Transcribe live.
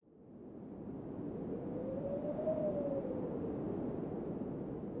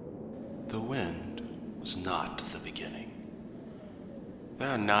The wind was not the beginning. There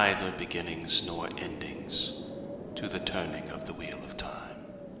are neither beginnings nor endings to the turning of the wheel of time.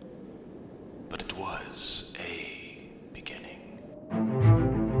 But it was a beginning.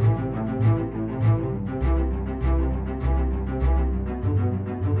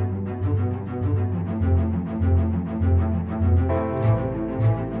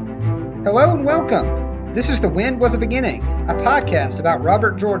 Hello and welcome. This is The Wind Was a Beginning, a podcast about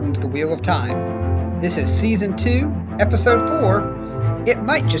Robert Jordan's The Wheel of Time. This is Season 2, Episode 4, It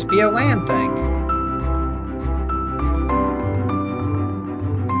Might Just Be a Land Thing.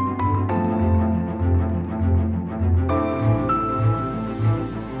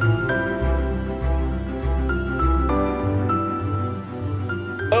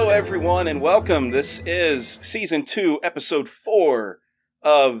 Hello everyone and welcome. This is Season 2, Episode 4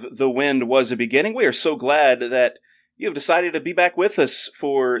 of The Wind Was a Beginning. We are so glad that you have decided to be back with us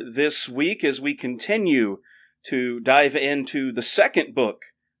for this week as we continue to dive into the second book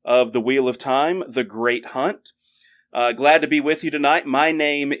of The Wheel of Time, The Great Hunt. Glad to be with you tonight. My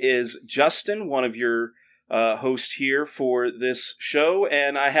name is Justin, one of your hosts here for this show,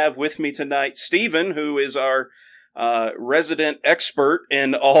 and I have with me tonight Stephen, who is our resident expert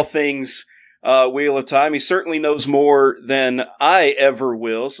in all things Wheel of Time. He certainly knows more than I ever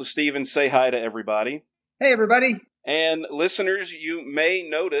will. So, Stephen, say hi to everybody. Hey, everybody. And listeners, you may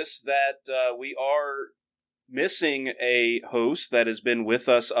notice that we are missing a host that has been with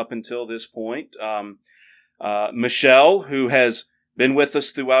us up until this point. Michelle, who has been with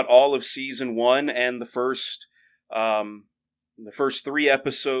us throughout all of Season 1 and the first 3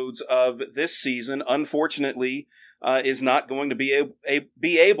 episodes of this season, unfortunately, is not going to be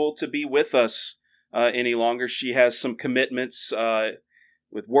able to be with us any longer. She has some commitments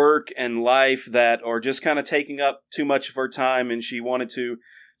with work and life that are just kind of taking up too much of her time, and she wanted to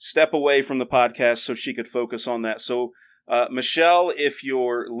step away from the podcast so she could focus on that. So, Michelle, if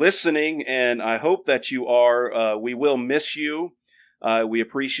you're listening, and I hope that you are, we will miss you. We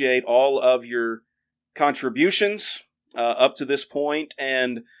appreciate all of your contributions up to this point,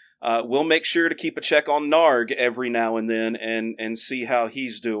 and we'll make sure to keep a check on Narg every now and then and see how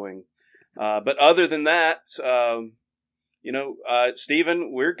he's doing. But other than that,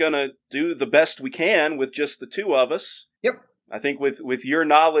 Stephen, we're going to do the best we can with just the two of us. Yep. I think with your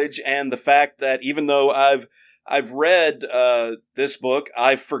knowledge and the fact that even though I've read this book,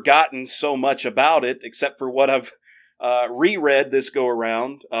 I've forgotten so much about it, except for what I've reread this go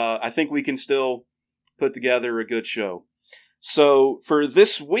around. I think we can still put together a good show. So for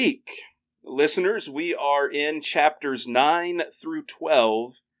this week, listeners, we are in chapters 9 through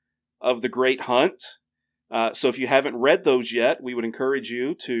 12 of The Great Hunt. So if you haven't read those yet, we would encourage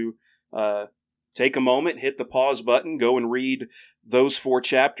you to take a moment, hit the pause button, go and read those 4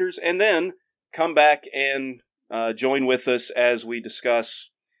 chapters, and then come back and join with us as we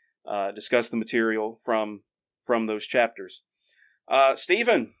discuss the material from those chapters.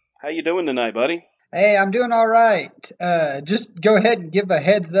 Stephen, how you doing tonight, buddy? Hey, I'm doing all right. Just go ahead and give a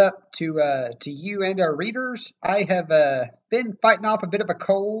heads up to you and our readers. I have been fighting off a bit of a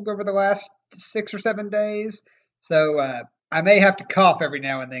cold over the last 6 or 7 days, so I may have to cough every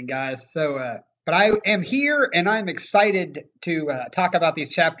now and then, guys. So, but I am here, and I'm excited to talk about these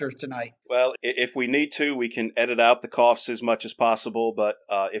chapters tonight. Well, if we need to, we can edit out the coughs as much as possible, but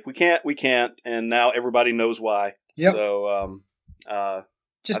if we can't, we can't, and now everybody knows why. Yep. So,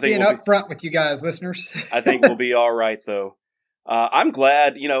 just being upfront with you guys, listeners. I think we'll be all right, though. I'm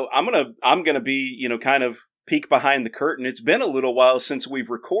glad. I'm gonna be, kind of peek behind the curtain. It's been a little while since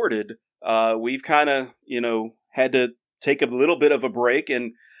we've recorded. We've kind of, had to take a little bit of a break,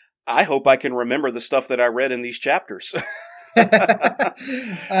 and I hope I can remember the stuff that I read in these chapters.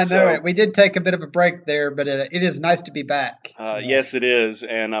 I know it. We did take a bit of a break there, but it is nice to be back. Yes, it is,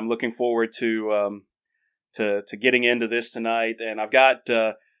 and I'm looking forward to getting into this tonight. And I've got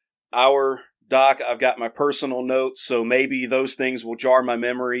our doc, I've got my personal notes, so maybe those things will jar my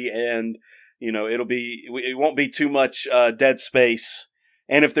memory, and it won't be too much dead space.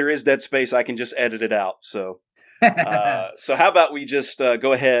 And if there is dead space, I can just edit it out. So so how about we just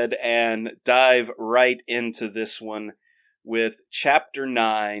go ahead and dive right into this one with Chapter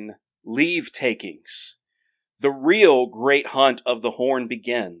 9, Leave Takings. The real great hunt of the Horn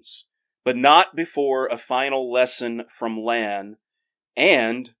begins, but not before a final lesson from Lan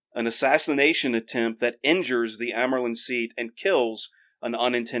and an assassination attempt that injures the Amerlin seat and kills an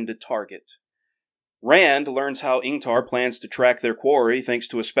unintended target. Rand learns how Ingtar plans to track their quarry thanks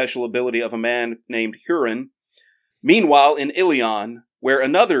to a special ability of a man named Huron. Meanwhile, in Ilion, where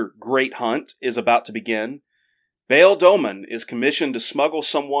another great hunt is about to begin, Baal Doman is commissioned to smuggle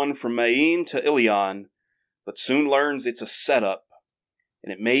someone from Maine to Ilion, but soon learns it's a setup,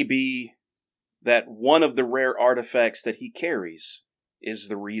 and it may be that one of the rare artifacts that he carries is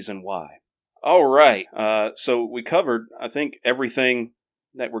the reason why. All right, so we covered, I think, everything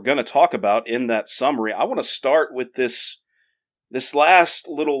that we're going to talk about in that summary. I want to start with this last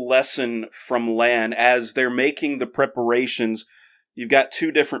little lesson from Lan as they're making the preparations. You've got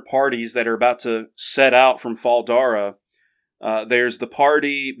two different parties that are about to set out from Faldara. There's the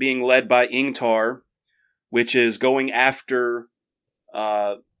party being led by Ingtar, which is going after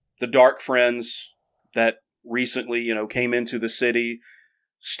the Dark Friends that recently, came into the city,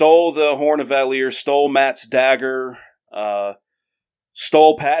 stole the Horn of Elir, stole Matt's dagger,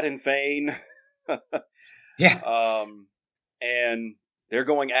 stole Pat and Fane. Yeah. And they're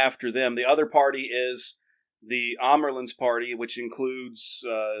going after them. The other party is the Amerlin's party, which includes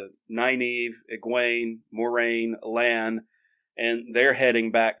Nynaeve, Egwene, Moraine, Lan, and they're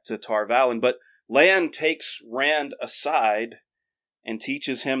heading back to Tar Valon. But Lan takes Rand aside and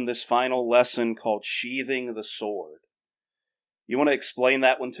teaches him this final lesson called sheathing the sword. You want to explain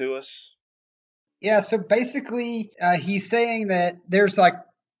that one to us? Yeah, so basically, he's saying that there's like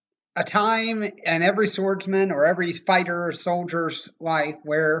a time in every swordsman or every fighter or soldier's life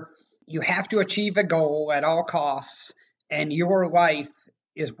where you have to achieve a goal at all costs, and your life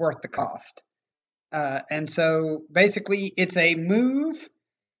is worth the cost. And so basically, it's a move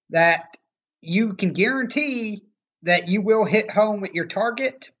that you can guarantee that you will hit home at your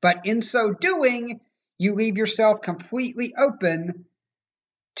target, but in so doing, you leave yourself completely open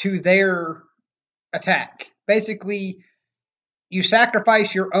to their attack. Basically, you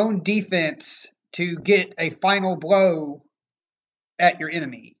sacrifice your own defense to get a final blow at your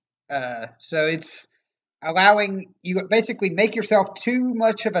enemy. So it's allowing you basically make yourself too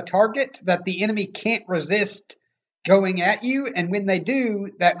much of a target that the enemy can't resist going at you, and when they do,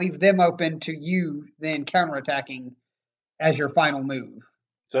 that leaves them open to you then counterattacking as your final move.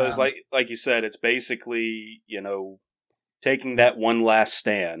 So it's like you said, it's basically, taking that one last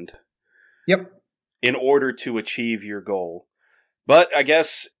stand. Yep. In order to achieve your goal. But I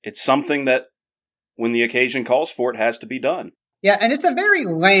guess it's something that, when the occasion calls for it, has to be done. Yeah, and it's a very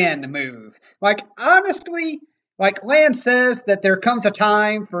Lan move. Like, honestly, like Lan says that there comes a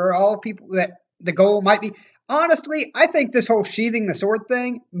time for all people that the goal might be. Honestly, I think this whole sheathing the sword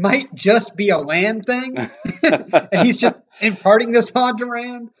thing might just be a Lan thing. And he's just imparting this on to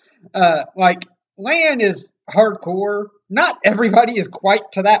Rand. Like, Lan is hardcore. Not everybody is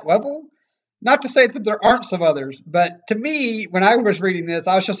quite to that level. Not to say that there aren't some others, but to me, when I was reading this,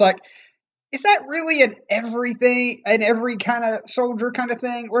 I was just like, is that really an every kind of soldier kind of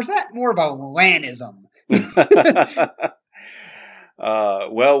thing? Or is that more of a Lanism?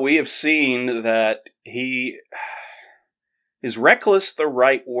 Well, we have seen that is reckless the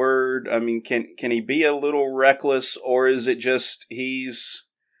right word? I mean, can he be a little reckless, or is it just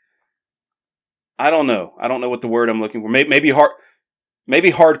I don't know. I don't know what the word I'm looking for. Maybe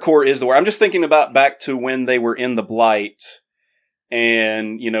hardcore is the word. I'm just thinking about back to when they were in the Blight,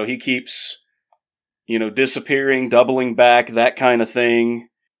 and, he keeps, disappearing, doubling back, that kind of thing.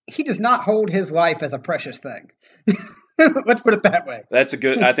 He does not hold his life as a precious thing. Let's put it that way.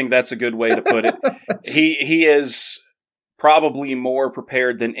 I think that's a good way to put it. He is probably more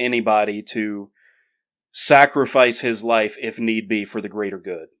prepared than anybody to sacrifice his life if need be for the greater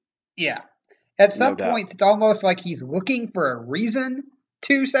good. Yeah. At some points, it's almost like he's looking for a reason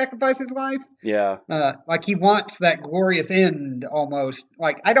to sacrifice his life. Yeah. Like he wants that glorious end almost.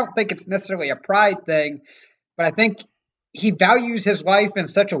 Like, I don't think it's necessarily a pride thing, but I think he values his life in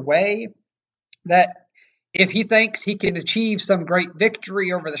such a way that if he thinks he can achieve some great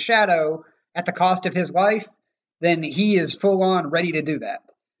victory over the Shadow at the cost of his life, then he is full on ready to do that.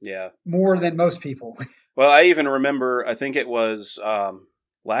 Yeah. More than most people. Well, I even remember, I think it was the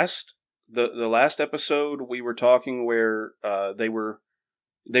last episode we were talking where they were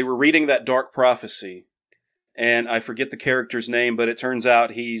reading that dark prophecy, and I forget the character's name, but it turns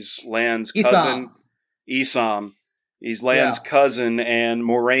out he's Lan's cousin. Isam. He's Lan's cousin, and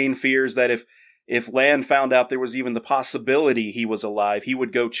Moraine fears that if Lan found out there was even the possibility he was alive, he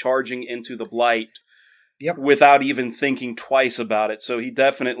would go charging into the Blight without even thinking twice about it. So he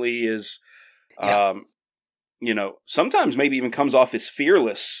definitely is, sometimes maybe even comes off as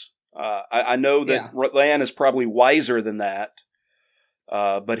fearless. I know that Lan is probably wiser than that,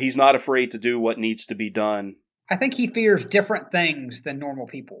 but he's not afraid to do what needs to be done. I think he fears different things than normal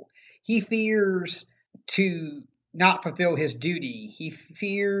people. He fears to not fulfill his duty. He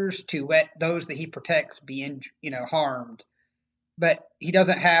fears to let those that he protects be harmed. but he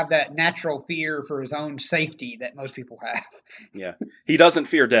doesn't have that natural fear for his own safety that most people have. Yeah. He doesn't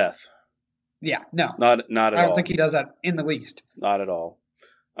fear death. Yeah, no, Not at I don't all. think he does that in the least. Not at all.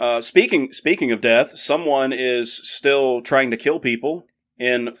 Speaking of death, someone is still trying to kill people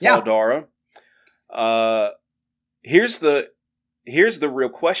in Yeah, Faldara. Here's the real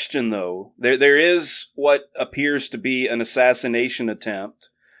question, though. There is what appears to be an assassination attempt.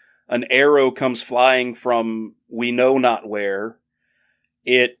 An arrow comes flying from we know not where.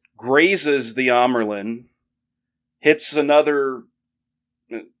 It grazes the Amerlin, hits and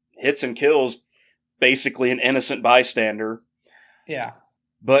kills basically an innocent bystander. yeah,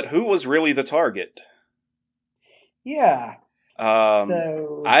 But who was really the target? yeah.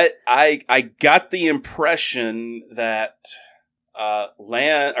 So I got the impression that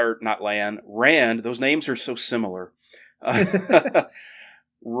Rand. Those names are so similar.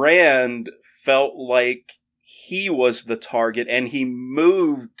 Rand felt like he was the target, and he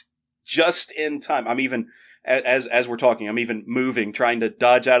moved just in time. I'm even as we're talking, I'm even moving, trying to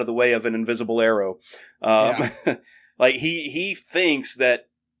dodge out of the way of an invisible arrow. yeah. Like he thinks that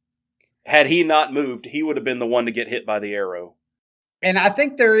had he not moved, he would have been the one to get hit by the arrow. And I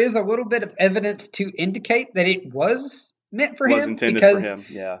think there is a little bit of evidence to indicate that it was meant for Was him intended for because him.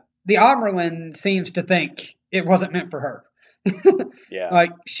 Yeah. the Amerlin seems to think it wasn't meant for her. Yeah.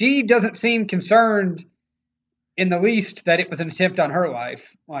 Like, she doesn't seem concerned in the least that it was an attempt on her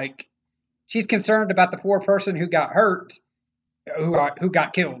life. Like, she's concerned about the poor person who got hurt, who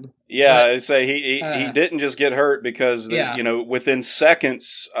got killed. Yeah, But, I say he didn't just get hurt because yeah. within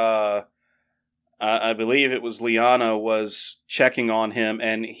seconds, I believe it was Liana was checking on him,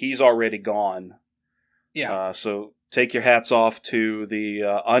 and he's already gone. Yeah. So take your hats off to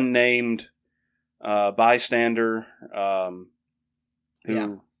the unnamed bystander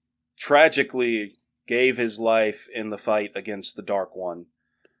who tragically gave his life in the fight against the Dark One.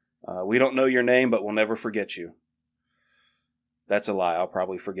 We don't know your name, but we'll never forget you. That's a lie. I'll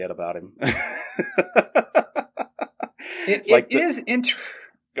probably forget about him.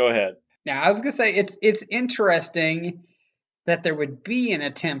 Go ahead. Now, I was gonna say it's interesting that there would be an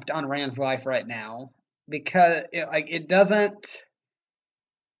attempt on Rand's life right now because it doesn't.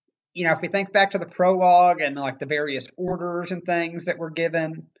 If we think back to the prologue and like the various orders and things that were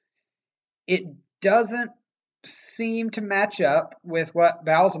given, it doesn't seem to match up with what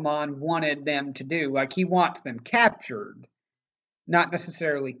Balsamon wanted them to do. Like, he wants them captured, not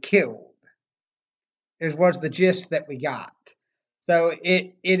necessarily killed, was the gist that we got. So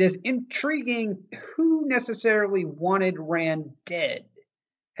it is intriguing who necessarily wanted Rand dead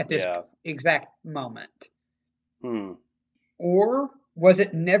at this exact moment. Or was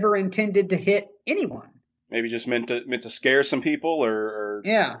it never intended to hit anyone? Maybe just meant to scare some people, or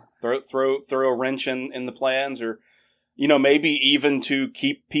throw a wrench in the plans, or maybe even to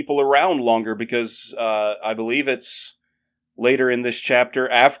keep people around longer, because I believe it's later in this chapter,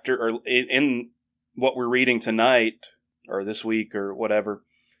 after or in what we're reading tonight or this week or whatever,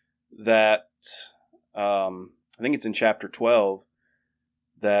 that I think it's in chapter 12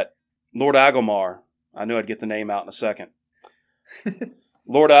 that Lord Agomar, I knew I'd get the name out in a second.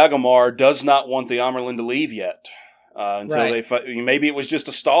 Lord Agomar does not want the Amerlin to leave yet until they maybe it was just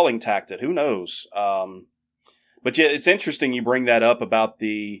a stalling tactic. Who knows? But yeah, it's interesting you bring that up about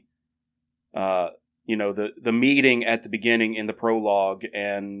the the meeting at the beginning in the prologue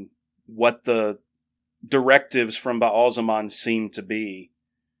and what the directives from Ba'alzamon seem to be.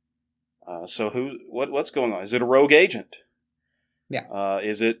 So what's going on? Is it a rogue agent? Yeah.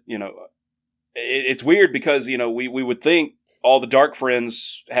 Is it, it's weird because, we would think all the Dark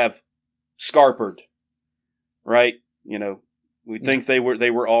Friends have scarpered, right? We'd think they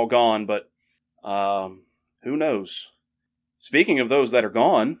were all gone, but who knows? Speaking of those that are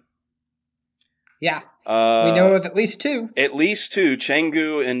gone. Yeah. We know of at least two. At least two,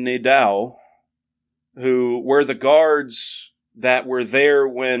 Chengu and Nidao, who were the guards that were there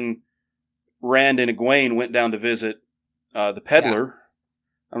when Rand and Egwene went down to visit the peddler. Yeah.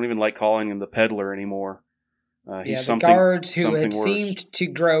 I don't even like calling him the peddler anymore. He's the guards who had worse. Seemed to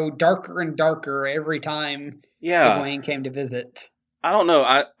grow darker and darker every time Egwene came to visit. I don't know.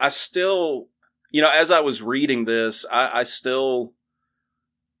 I still, as I was reading this, I still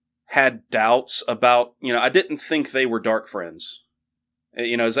had doubts about, I didn't think they were Dark Friends.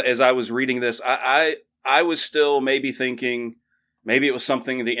 As I was reading this, I was still maybe thinking maybe it was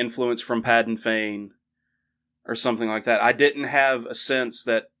something, the influence from Padden Fane or something like that. I didn't have a sense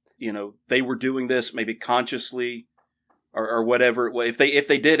that, they were doing this maybe consciously or whatever. If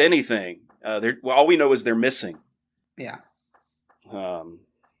they did anything, all we know is they're missing. Yeah.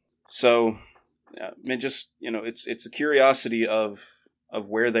 So I mean, just it's a curiosity of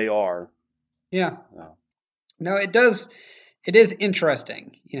where they are. Yeah. No, it does. It is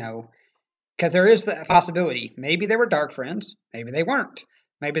interesting, because there is the possibility. Maybe they were dark friends. Maybe they weren't.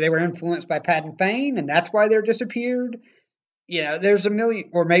 Maybe they were influenced by Patton Fane, and that's why they're disappeared. There's a million,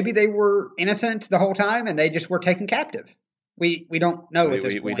 or maybe they were innocent the whole time and they just were taken captive. We don't know at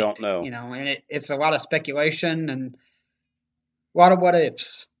this point. We don't know. And it's a lot of speculation and a lot of what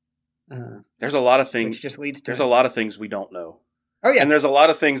ifs. There's a lot of things. Which just leads to there's a lot of things we don't know. Oh yeah, and there's a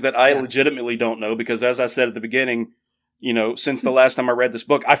lot of things that I legitimately don't know because, as I said at the beginning, since the last time I read this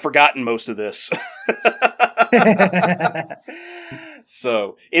book, I've forgotten most of this.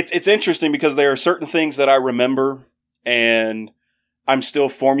 So it's interesting because there are certain things that I remember, and I'm still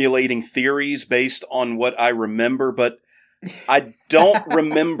formulating theories based on what I remember, but I don't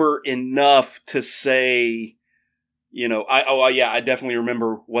remember enough to say, I definitely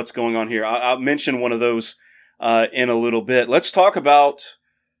remember what's going on here. I'll mention one of those in a little bit. Let's talk about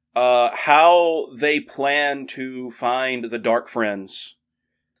how they plan to find the Dark Friends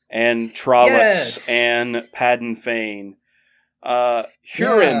and Trollocs and Padden Fane. Huron.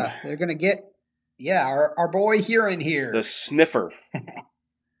 Yeah, they're gonna get our boy Huron here. The Sniffer.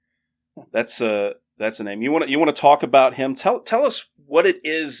 That's a name. You want to talk about him? Tell us what it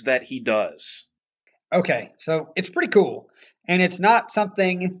is that he does. Okay, so it's pretty cool, and it's not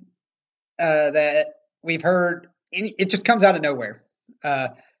something that we've heard. It just comes out of nowhere.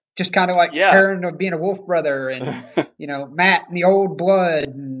 Just kind of like Perrin of being a wolf brother, and Matt and the old blood,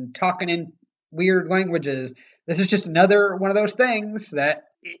 and talking in weird languages. This is just another one of those things that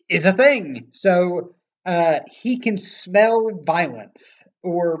is a thing. So he can smell violence,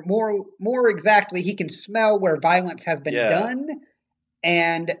 or more exactly, he can smell where violence has been done,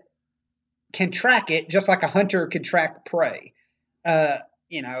 and can track it just like a hunter could track prey.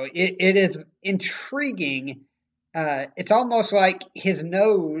 It is intriguing. It's almost like his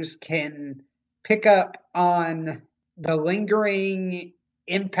nose can pick up on the lingering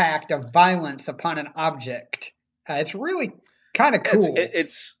impact of violence upon an object. It's really kind of cool.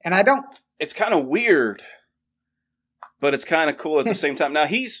 It's kind of weird, but it's kind of cool at the same time. Now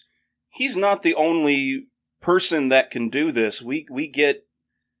he's not the only person that can do this. We get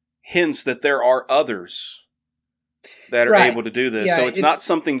hints that there are others that are able to do this. Yeah, so it's not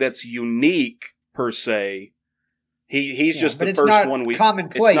something that's unique per se. He's just the first one we.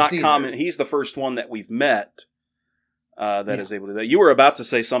 Commonplace. It's not common. He's the first one that we've met that is able to do that. You were about to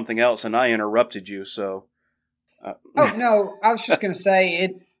say something else, and I interrupted you. So. Oh no! I was just going to say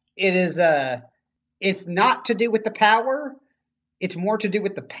it is it's not to do with the power. It's more to do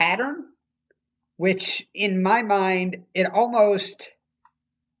with the pattern, which in my mind it almost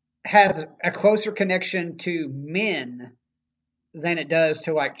has a closer connection to men than it does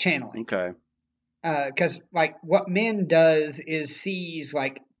to like channeling. Okay. Because like what Min does is sees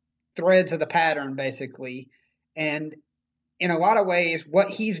like threads of the pattern basically, and in a lot of ways,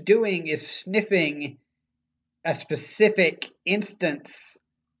 what he's doing is sniffing a specific instance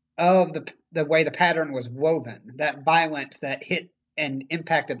of the way the pattern was woven, that violence that hit and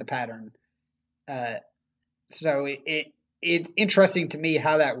impacted the pattern. So it's interesting to me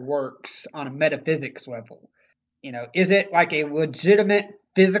how that works on a metaphysics level. Is it like a legitimate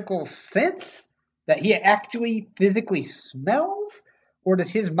physical sense that he actually physically smells? Or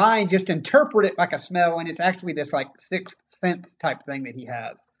does his mind just interpret it like a smell and it's actually this like sixth sense type thing that he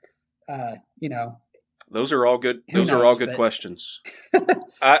has? Those are all good. Those are all good questions.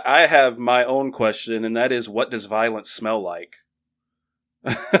 I have my own question, and that is, what does violence smell like?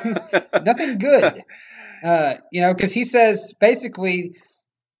 Nothing good. Because he says basically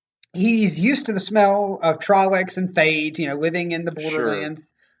he's used to the smell of Trollocs and Fades, living in the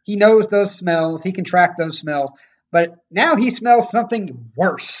borderlands. Sure. He knows those smells. He can track those smells. But now he smells something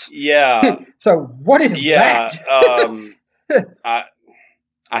worse. Yeah. So what is that?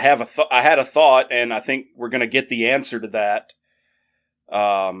 I had a thought, and I think we're going to get the answer to that.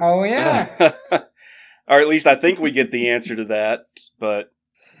 Oh yeah. Or at least I think we get the answer to that. But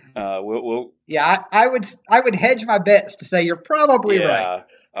we'll. Yeah, I would hedge my bets to say you're probably right.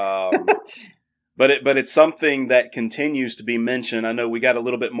 But it's something that continues to be mentioned. I know we got a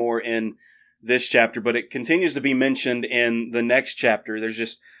little bit more in this chapter, but it continues to be mentioned in the next chapter. There's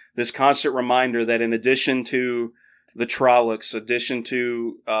just this constant reminder that in addition to the Trollocs, addition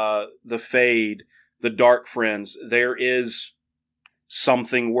to the Fade, the Dark Friends, there is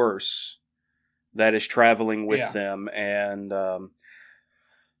something worse that is traveling with them, and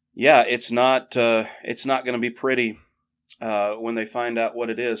it's not going to be pretty when they find out what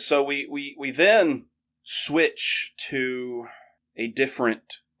it is. So we then switch to a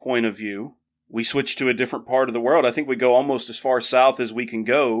different point of view. we switch to a different part of the world. I think we go almost as far south as we can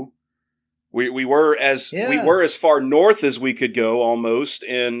go. We were as far north as we could go almost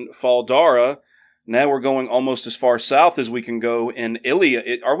in Faldara. Now we're going almost as far south as we can go in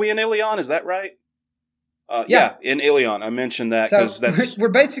Ilion. Are we in Ilion? Is that right? Yeah, in Ilion. I mentioned that because that's we're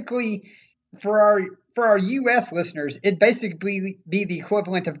basically for our U.S. listeners, it'd basically be the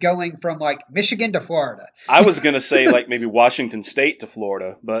equivalent of going from like Michigan to Florida. I was going to say like maybe Washington State to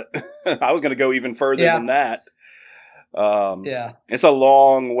Florida, but I was going to go even further than that. It's a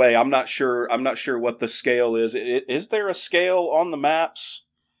long way. I'm not sure what the scale is. Is there a scale on the maps?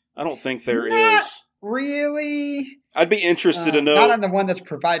 I don't think there is. Really? I'd be interested to know. Not on the one that's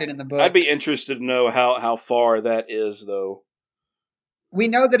provided in the book. I'd be interested to know how far that is, though. We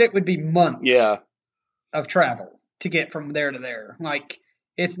know that it would be months. Yeah. Of travel to get from there to there. Like,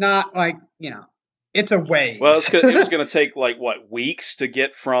 it's not like, it's a ways. Well, it was going to take, like, what, weeks to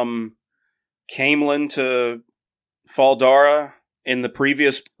get from Camelin to Faldara in the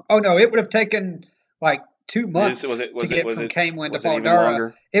previous... Oh, no, it would have taken, like, 2 months to get from Camelin to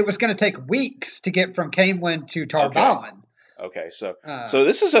Faldara. It was going to take weeks to get from Camelin to Tarvalin. Okay, so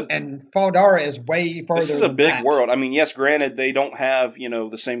this is and Faldara is way further. This is a big world. I mean, yes, granted, they don't have,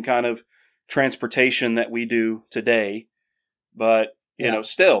 the same kind of transportation that we do today, but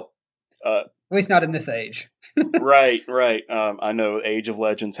still, at least not in this age. right. I know Age of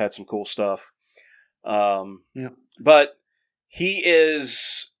Legends had some cool stuff. But he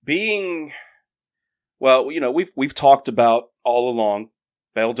is being, well, we've talked about all along.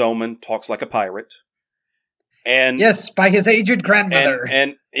 Beldoman talks like a pirate, and yes, by his aged grandmother,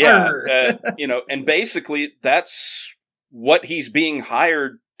 and and basically that's what he's being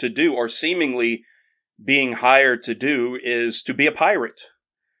hired to do, or seemingly being hired to do, is to be a pirate,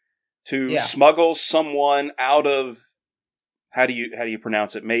 to smuggle someone out of, how do you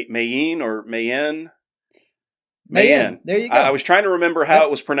pronounce it, Mayen or Mayen? Mayen. There you go. I was trying to remember how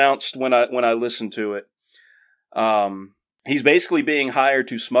it was pronounced when I listened to it. He's basically being hired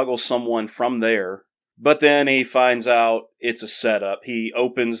to smuggle someone from there, but then he finds out it's a setup. He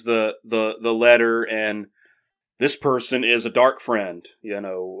opens the letter, and this person is a dark friend,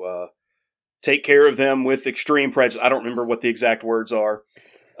 take care of them with extreme prejudice. I don't remember what the exact words are.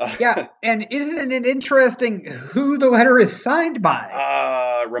 And isn't it interesting who the letter is signed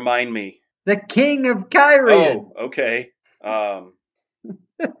by? Remind me. The King of Kyrian. Oh, okay.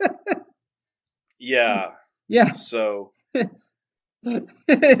 Yeah. Yeah. So.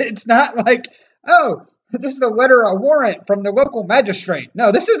 It's not like, oh, this is a warrant from the local magistrate.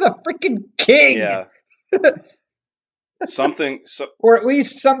 No, this is a freaking king. Yeah. Or at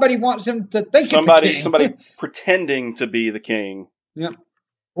least somebody wants him to think it's a king. Somebody pretending to be the king. Yeah.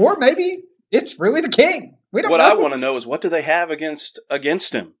 Or maybe it's really the king. We don't know. What I want to know is, what do they have against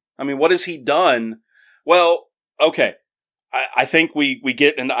him? I mean, what has he done? Well, okay. I think we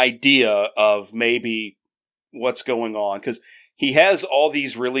get an idea of maybe what's going on, because he has all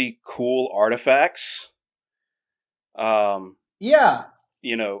these really cool artifacts. Yeah.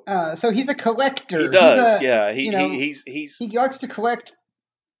 So he's a collector. He does, he likes to collect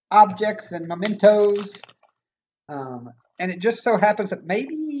objects and mementos. And it just so happens that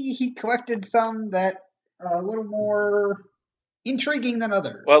maybe he collected some that are a little more intriguing than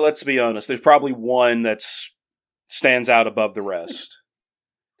others. Well, let's be honest. There's probably one that stands out above the rest.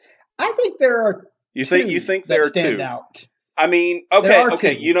 I think there are. You think there are stand two? Out. I mean, okay.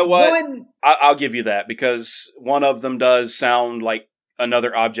 Two. You know what? I'll give you that, because one of them does sound like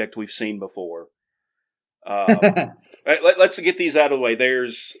another object we've seen before. Let's get these out of the way.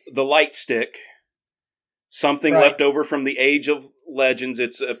 There's the light stick, something left over from the Age of Legends.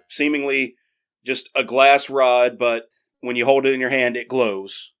 It's seemingly just a glass rod, but when you hold it in your hand, it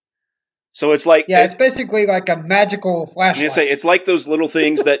glows. So it's like... Yeah, it's basically like a magical flashlight. It's like those little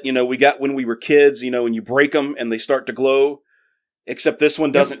things that, we got when we were kids, and you break them and they start to glow. Except this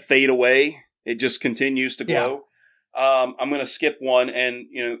one doesn't fade away. It just continues to glow. Yeah. I'm going to skip one, and,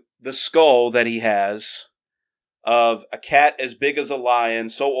 the skull that he has of a cat as big as a lion,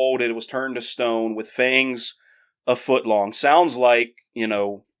 so old it was turned to stone, with fangs a foot long. Sounds like,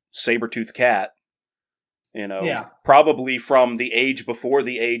 saber-toothed cat. Probably from the age before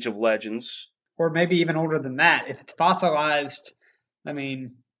the Age of Legends. Or maybe even older than that. If it's fossilized, I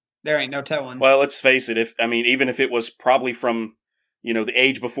mean, there ain't no telling. Well, let's face it. Even if it was probably from, the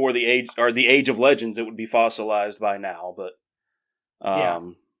age before the age, or the Age of Legends, it would be fossilized by now. But,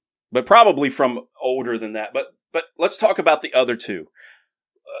 but probably from older than that. But let's talk about the other two.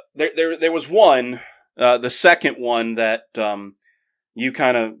 There was one, the second one that you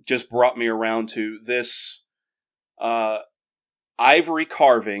kind of just brought me around to. This ivory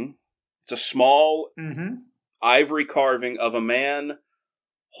carving. It's a small Mm-hmm. ivory carving of a man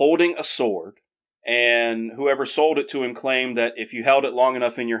holding a sword, and whoever sold it to him claimed that if you held it long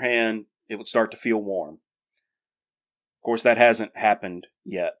enough in your hand, it would start to feel warm. Of course, that hasn't happened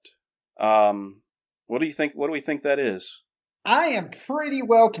yet. What do you think? What do we think that is? I am pretty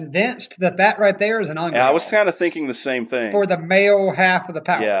well convinced that right there is an Yeah, I was unreal kind of thinking the same thing. for the male half of the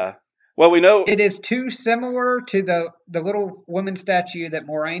power. Yeah. Well, we know It is too similar to the little woman statue that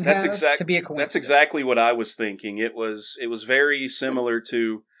Moraine has to be a coincidence. That's exactly what I was thinking. It was very similar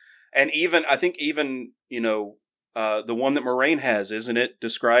to, and even I think even the one that Moraine has, isn't it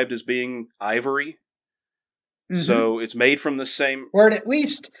described as being ivory? Mm-hmm. So it's made from the same. Or at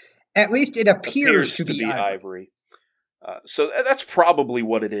least it appears to be ivory. So that's probably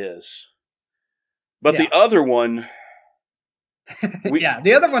what it is. But Yeah. the other one,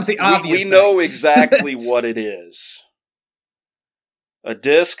 the other one's the obvious. We know exactly what it is. A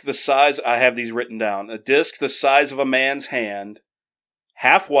disc the size, I have these written down, a disc the size of a man's hand,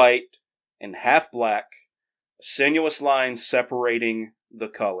 half white and half black, a sinuous line separating the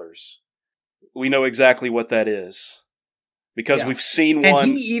colors. We know exactly what that is. Because we've seen one.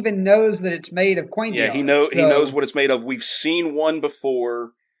 And he even knows that it's made of coin Yeah, he knows what it's made of. We've seen one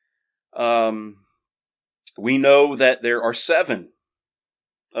before. We know that there are 7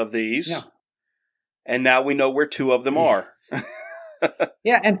 of these. Yeah. And now we know where 2 of them are.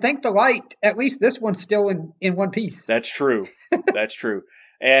 Yeah, and thank the light, at least this one's still in one piece. That's true. That's true.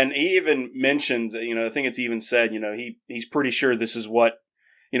 And he even mentions, I think it's even said, he's pretty sure this is what,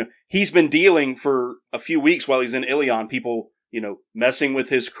 he's been dealing for a few weeks while he's in Ilion, people, messing with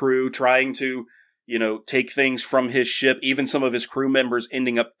his crew, trying to, take things from his ship, even some of his crew members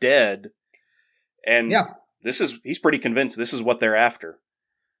ending up dead. And he's pretty convinced this is what they're after.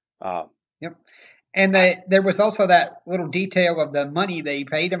 Yep. And there was also that little detail of the money they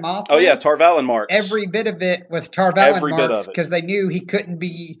paid him off. Oh, yeah, Tarvalin marks. Every bit of it was Tarvalin marks because they knew he'd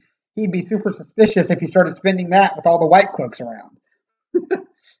be super suspicious if he started spending that with all the white cloaks around.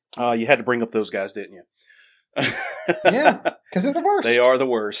 You had to bring up those guys, didn't you? Yeah, because they're the worst. They are the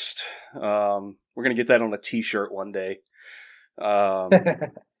worst. We're going to get that on a t-shirt one day. But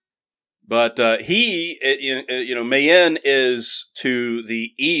Mayenne is to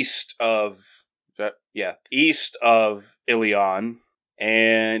the east of Ilion,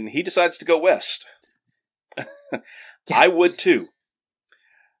 and he decides to go west. I would too.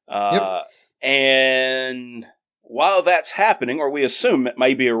 And while that's happening, or we assume it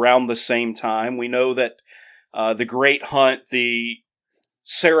may be around the same time, we know that the Great Hunt, the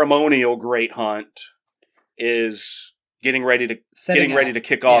ceremonial Great Hunt, is getting ready to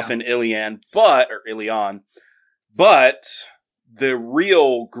kick off in Ilion, but the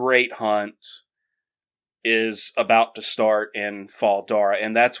real Great Hunt is about to start in Fall Dara,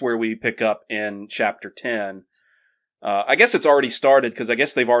 and that's where we pick up in Chapter 10. I guess it's already started, because I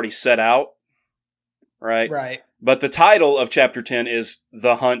guess they've already set out, right? Right. But the title of Chapter 10 is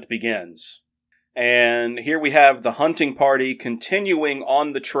The Hunt Begins. And here we have the hunting party continuing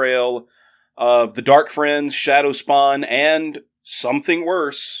on the trail of the Dark Friends, Shadow Spawn, and something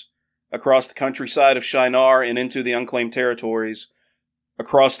worse across the countryside of Shinar and into the unclaimed territories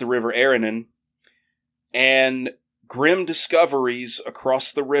across the river Aranon. And grim discoveries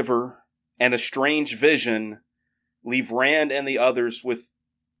across the river and a strange vision leave Rand and the others with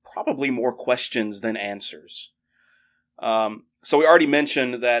probably more questions than answers. So we already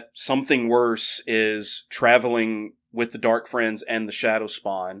mentioned that something worse is traveling with the Dark Friends and the Shadow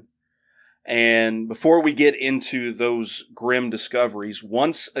Spawn. And before we get into those grim discoveries,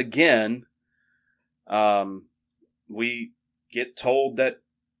 once again, we get told that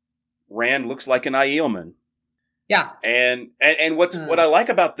Rand looks like an Aielman. Yeah. And what I like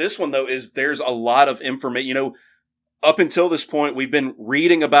about this one, though, is there's a lot of information. Up until this point, we've been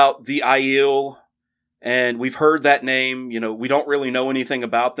reading about the Aiel, and we've heard that name. We don't really know anything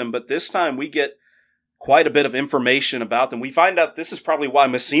about them, but this time we get quite a bit of information about them. We find out this is probably why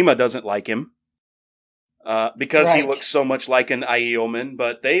Massima doesn't like him, because he looks so much like an Aielman,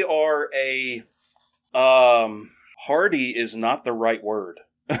 but they are hardy is not the right word.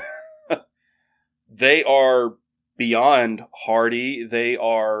 They are beyond hardy. They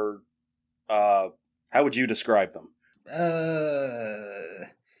are, how would you describe them?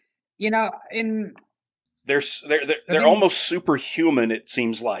 They're almost superhuman, it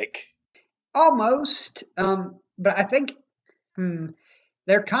seems like. Almost, but I think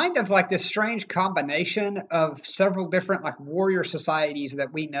they're kind of like this strange combination of several different like warrior societies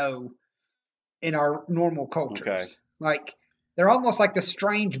that we know in our normal cultures. Okay. Like they're almost like the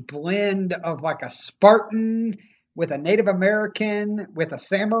strange blend of like a Spartan with a Native American, with a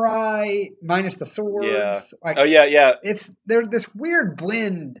samurai, minus the Yeah. swords. Oh yeah. There's this weird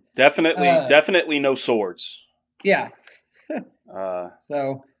blend. Definitely no swords. Yeah. Uh,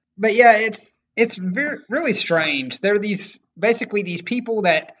 So, but yeah, it's really strange. They're basically these people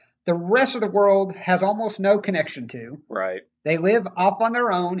that the rest of the world has almost no connection to. right. They live off on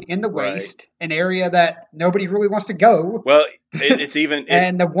their own in the Right. waste, an area that nobody really wants to go. Well, it's even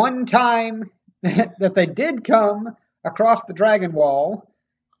And the one time that they did come across the Dragon Wall,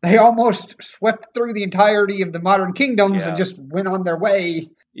 they almost swept through the entirety of the modern kingdoms and just went on their way.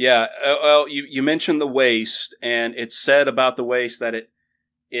 Yeah. Well, you mentioned the waste, and it's said about the waste that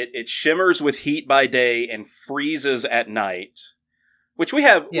it shimmers with heat by day and freezes at night. Which we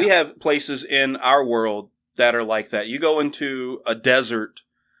have places in our world that are like that. You go into a desert,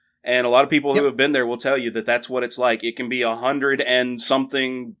 and a lot of people who have been there will tell you that that's what it's like. It can be 100 and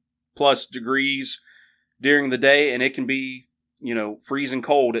something plus degrees during the day, and it can be, freezing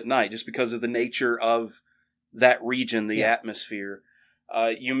cold at night just because of the nature of that region, the atmosphere.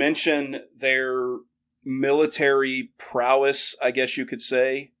 You mentioned their military prowess, I guess you could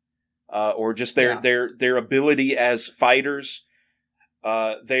say, or just their ability as fighters.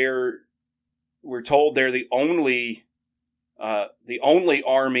 We're told they're the only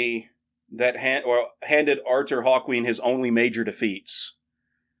army that handed Arthur Hawkwing his only major defeats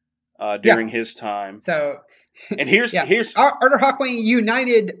during his time. So, and here's Arthur Hawkwing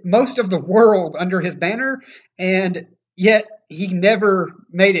united most of the world under his banner, and yet he never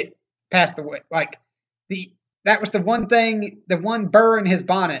made it past the way. That was the one thing, the one burr in his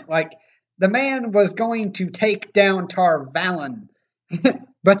bonnet. Like, the man was going to take down Tar Valon.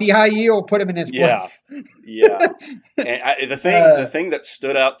 But the Aiel put him in his place. Yeah. And the thing that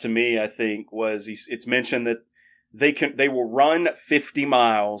stood out to me, I think, was it's mentioned that they will run 50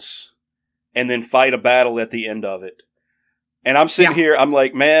 miles and then fight a battle at the end of it. And I'm sitting here, I'm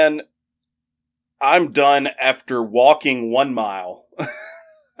like, man, I'm done after walking 1 mile.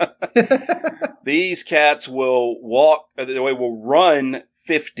 These cats will run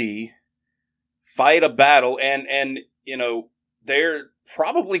 50, fight a battle, and they're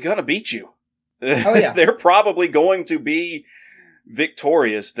probably going to beat you. Oh, yeah. They're probably going to be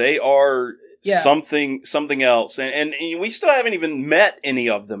victorious. They are something else. And we still haven't even met any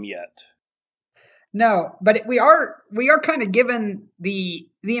of them yet. No, but we are kind of given the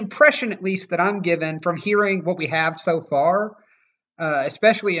impression, at least that I'm given from hearing what we have so far,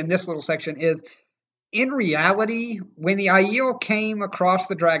 especially in this little section, is in reality, when the Aiel came across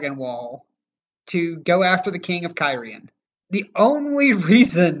the Dragon Wall to go after the king of Cairhien, the only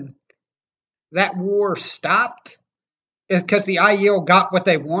reason that war stopped is because the Aiel got what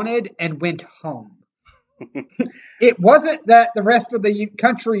they wanted and went home. It wasn't that the rest of the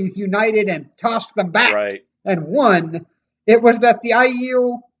countries united and tossed them back and won. It was that the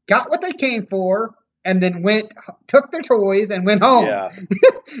Aiel got what they came for and then took their toys and went home. Yeah.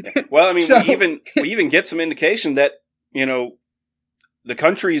 Well, I mean, we even get some indication that, the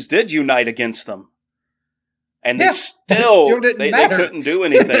countries did unite against them. And they they couldn't do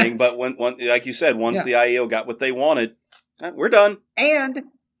anything. But when like you said, once the Aiel got what they wanted, we're done. And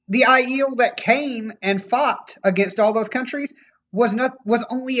the Aiel that came and fought against all those countries was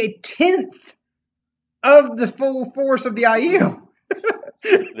only a 10th of the full force of the Aiel.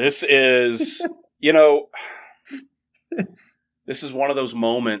 This is, this is one of those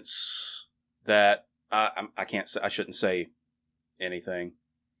moments that I can't say. I shouldn't say anything.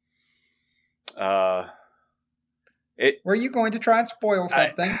 Were you going to try and spoil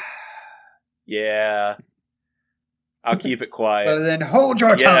something? Yeah. I'll keep it quiet. Well, then hold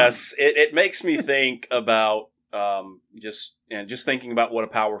your tongue. Yes, it makes me think about just thinking about what a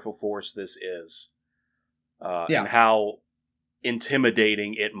powerful force this is, and how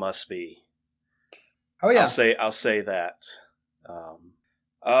intimidating it must be. Oh yeah, I'll say that.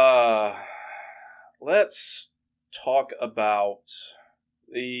 Let's talk about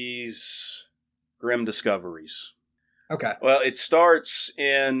these grim discoveries. Okay. Well, it starts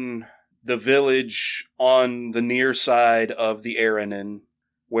in the village on the near side of the Aranin,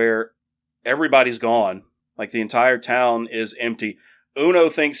 where everybody's gone. Like, the entire town is empty. Uno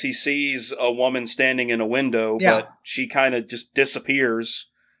thinks he sees a woman standing in a window, but she kind of just disappears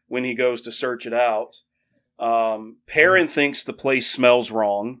when he goes to search it out. Perrin thinks the place smells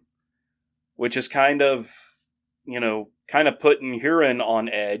wrong, which is kind of putting Huron on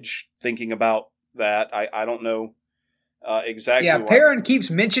edge, thinking about that. I don't know. Exactly. Yeah, Perrin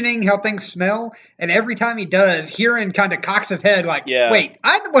keeps mentioning how things smell, and every time he does, Huron kind of cocks his head like, wait,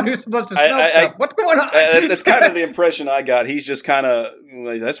 I'm the one who's supposed to smell stuff. What's going on? That's kind of the impression I got. He's just kind of,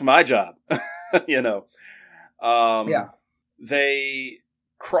 like, that's my job, Yeah. They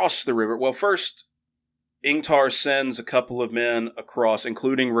cross the river. Well, first, Ingtar sends a couple of men across,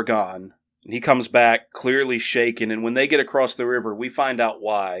 including Ragan. And he comes back clearly shaken, and when they get across the river, we find out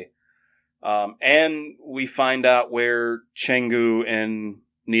why. And we find out where Chengu and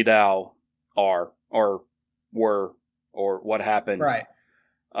Nidal are, or were, or what happened. Right.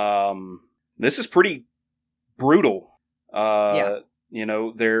 This is pretty brutal. Yeah. You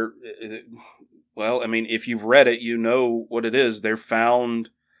know, well, I mean, if you've read it, you know what it is. They're found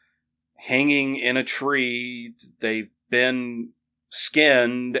hanging in a tree. They've been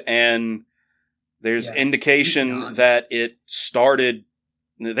skinned, and there's indication that it started.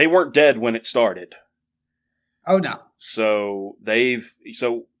 They weren't dead when it started. Oh no. So they've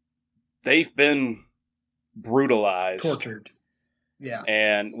been brutalized, tortured. Yeah.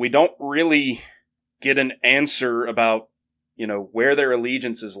 And we don't really get an answer about, where their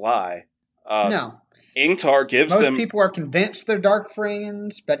allegiances lie. No. Ingtar gives them... Most people are convinced they're dark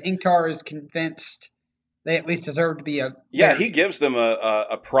friends, but Ingtar is convinced they at least deserve to be a... Yeah, he gives them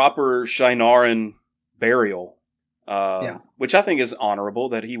a proper Shinaran burial, which I think is honorable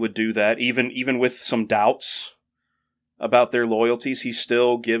that he would do that, even with some doubts about their loyalties. He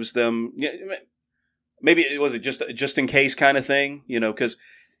still gives them... Maybe it was just in case kind of thing, because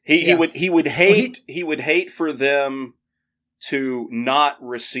he would hate for them to not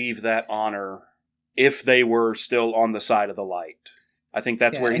receive that honor if they were still on the side of the light. I think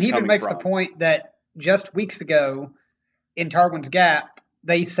that's where he's coming from. And he even makes the point that just weeks ago in Tarwin's Gap,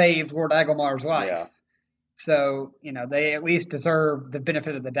 they saved Lord Agelmar's life. Yeah. So, they at least deserve the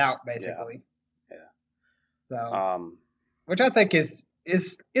benefit of the doubt, basically. Yeah. So, which I think is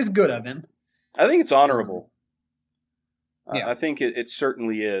good of him. I think it's honorable. I think it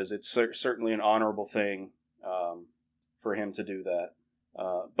certainly is. It's certainly an honorable thing for him to do that.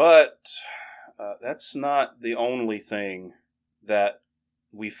 But that's not the only thing that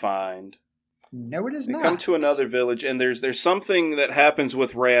we find. No, it is not. They come to another village, and there's something that happens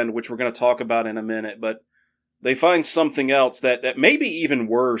with Rand, which we're going to talk about in a minute, but they find something else that may be even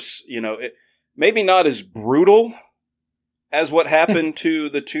worse. It maybe not as brutal as what happened to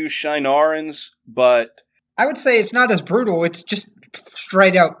the two Shinarans, but... I would say it's not as brutal. It's just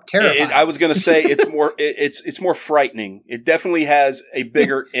straight out terrifying. I was going to say it's more it's more frightening. It definitely has a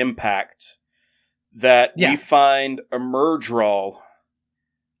bigger impact that we find a Murdral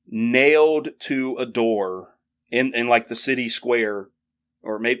nailed to a door in like the city square,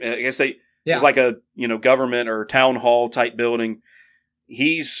 or maybe I guess it was like a government or town hall type building.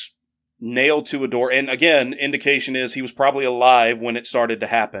 He's nailed to a door, and again, indication is he was probably alive when it started to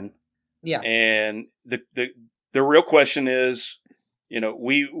happen. Yeah. And the real question is,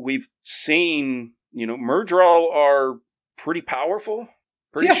 we've seen, Murdral are pretty powerful,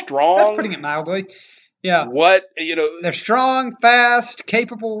 pretty strong. That's putting it mildly. Yeah. They're strong, fast,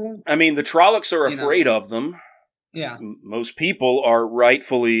 capable. I mean, the Trollocs are afraid of them. Yeah. Most people are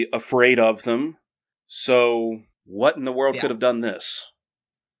rightfully afraid of them. So what in the world could have done this?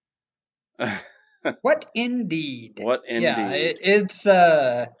 What indeed? What indeed?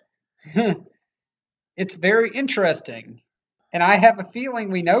 Yeah, it's very interesting, and I have a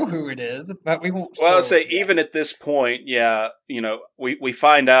feeling we know who it is, but we won't. Well, I'll say even at this point, we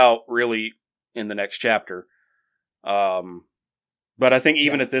find out really in the next chapter. But I think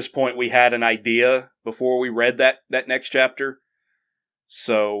even at this point, we had an idea before we read that next chapter.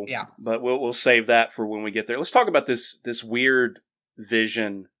 So but we'll save that for when we get there. Let's talk about this weird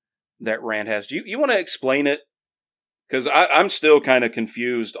vision that Rand has. Do you want to explain it? Because I'm still kind of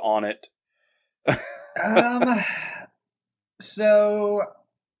confused on it. So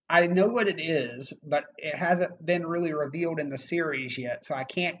I know what it is, but it hasn't been really revealed in the series yet, so I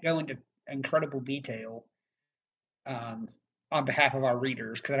can't go into incredible detail on behalf of our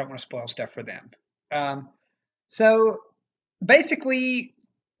readers because I don't want to spoil stuff for them. So basically,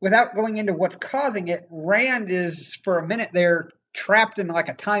 without going into what's causing it, Rand is for a minute there trapped in like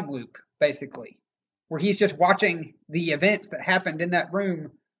a time loop, basically, where he's just watching the events that happened in that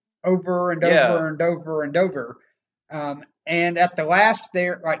room over and over and over and over. And at the last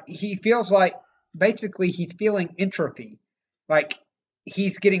there, like, he feels like basically he's feeling entropy. Like,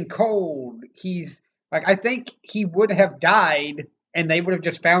 he's getting cold. He's like, I think he would have died and they would have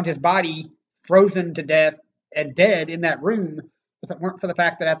just found his body frozen to death and dead in that room if it weren't for the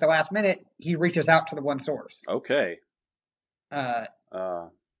fact that at the last minute he reaches out to the one source. Okay. And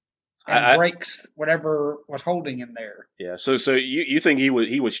breaks whatever was holding him there. Yeah. So you think he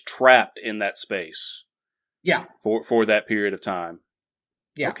was trapped in that space? Yeah. For that period of time.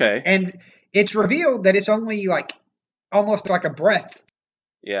 Yeah. Okay. And it's revealed that it's only like almost like a breath.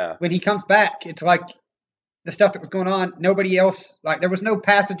 Yeah. When he comes back, it's like the stuff that was going on, nobody else, like, there was no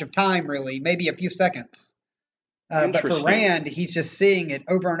passage of time really, maybe a few seconds. But for Interesting. Rand, he's just seeing it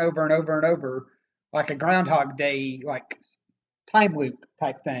over and over and over and over, like a Groundhog Day, like time loop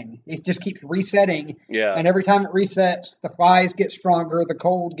type thing. It just keeps resetting, Yeah. and every time it resets, the flies get stronger, the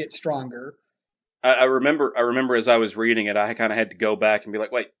cold gets stronger. I remember as I was reading it, I kind of had to go back and be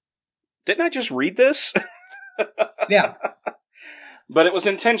like, wait, didn't I just read this? Yeah. But it was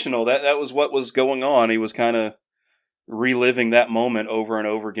intentional. That was what was going on. He was kind of reliving that moment over and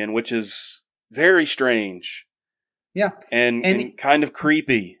over again, which is very strange. Yeah. And kind of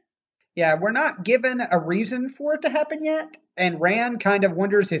creepy. Yeah, we're not given a reason for it to happen yet, and Rand kind of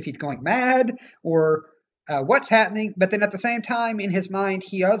wonders if he's going mad or what's happening, but then at the same time, in his mind,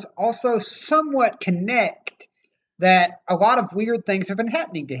 he does also somewhat connect that a lot of weird things have been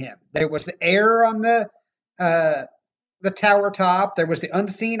happening to him. There was the air on the tower top, there was the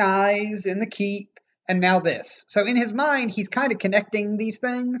unseen eyes in the keep, and now this. So in his mind, he's kind of connecting these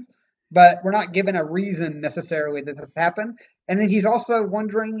things, but we're not given a reason necessarily that this happened. And then he's also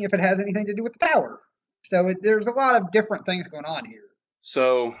wondering if it has anything to do with the tower. So there's a lot of different things going on here.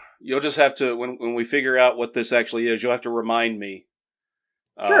 So you'll just have to, when we figure out what this actually is, you'll have to remind me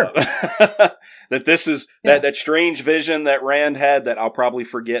Sure. that this is that strange vision that Rand had that I'll probably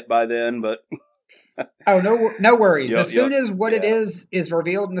forget by then. But oh, no worries. As soon as what it yeah. is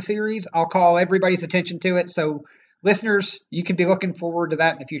revealed in the series, I'll call everybody's attention to it. So listeners, you can be looking forward to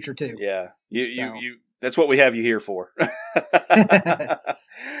that in the future too. Yeah, you that's what we have you here for.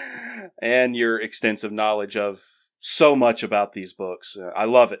 And your extensive knowledge of so much about these books. I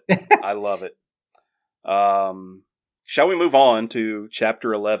love it. I love it. Shall we move on to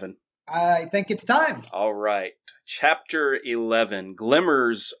chapter 11? I think it's time. All right. Chapter 11,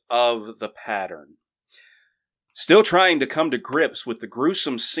 Glimmers of the Pattern. Still trying to come to grips with the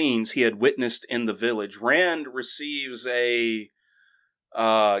gruesome scenes he had witnessed in the village, Rand receives a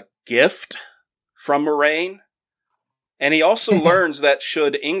gift from Moraine, and he also learns that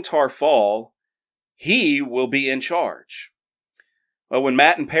should Ingtar fall, he will be in charge. Well, when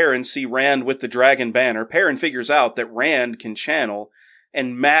Mat and Perrin see Rand with the dragon banner, Perrin figures out that Rand can channel,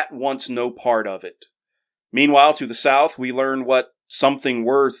 and Mat wants no part of it. Meanwhile, to the south, we learn what something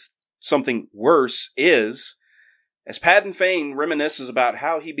worse is, as Padan Fain reminisces about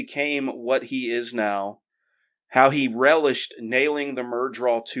how he became what he is now, how he relished nailing the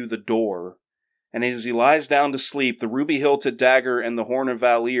Murdral to the door, and as he lies down to sleep, the ruby-hilted dagger and the horn of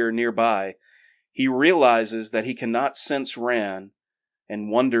Valir nearby, he realizes that he cannot sense Rand,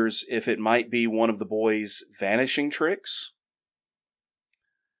 and wonders if it might be one of the boy's vanishing tricks?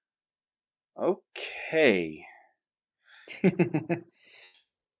 Okay.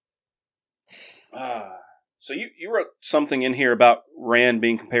 So you wrote something in here about Rand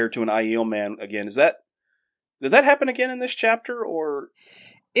being compared to an Aiel man again. Did that happen again in this chapter, or?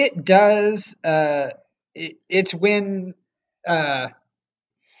 It does. It's when at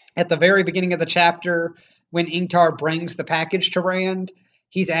the very beginning of the chapter, when Ingtar brings the package to Rand,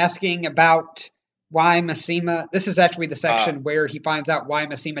 he's asking about why Masema. This is actually the section where he finds out why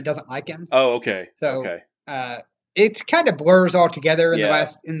Masema doesn't like him. Oh, okay. So okay. It kind of blurs all together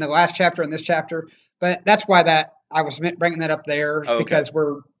in the last chapter and this chapter. But that's why I was bringing that up there, because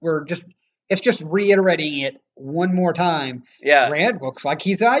we're just. It's just reiterating it one more time. Yeah, Rand looks like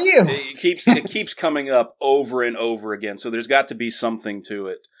he's Aiel. It keeps coming up over and over again. So there's got to be something to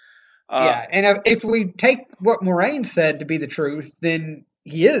it. Yeah, and if we take what Moraine said to be the truth, then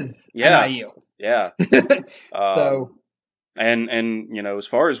he is an Aiel. Yeah. So, and as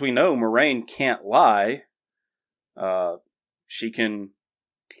far as we know, Moraine can't lie. She can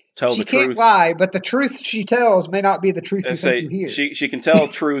tell the truth. She can't lie, but the truth she tells may not be the truth you think you hear. She can tell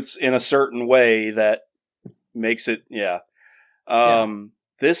truths in a certain way that makes it,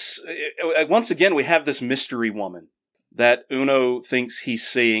 This, once again, we have this mystery woman that Uno thinks he's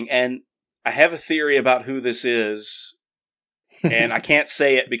seeing, and I have a theory about who this is, and I can't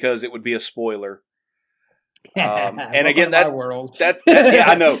say it because it would be a spoiler. And again,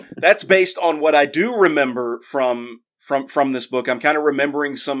 I know that's based on what I do remember from this book. I'm kind of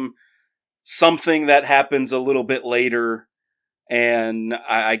remembering something that happens a little bit later, and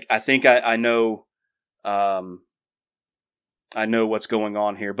I think I know I know what's going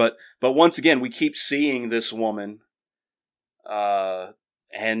on here. But once again, we keep seeing this woman,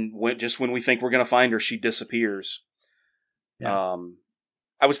 and when we think we're going to find her, she disappears. Yeah.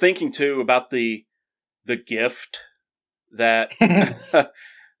 I was thinking too about the gift that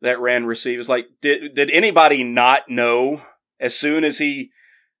that Rand receives. Like, did anybody not know as soon as he,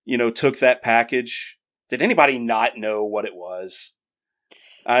 took that package? Did anybody not know what it was?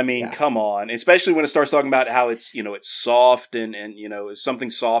 I mean, Yeah. come on. Especially when it starts talking about how it's, it's soft and it's something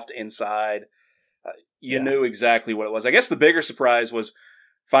soft inside. You Yeah. knew exactly what it was. I guess the bigger surprise was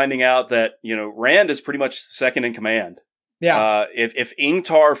finding out that, Rand is pretty much second in command. Yeah. If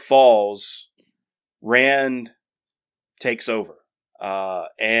Ingtar falls, Rand takes over.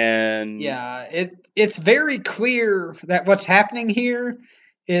 And Yeah, it's very clear that what's happening here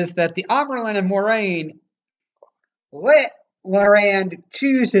is that the Amerlin and Moraine let Rand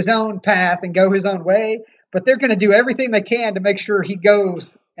choose his own path and go his own way, but they're going to do everything they can to make sure he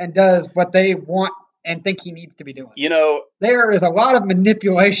goes and does what they want and think he needs to be doing. There is a lot of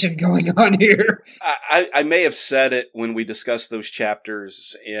manipulation going on here. I may have said it when we discussed those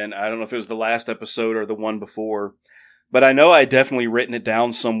chapters in, I don't know if it was the last episode or the one before, but I know I definitely written it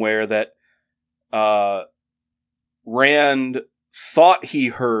down somewhere that Rand thought he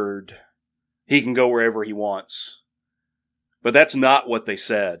heard he can go wherever he wants. But that's not what they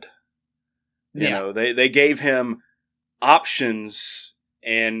said. They gave him options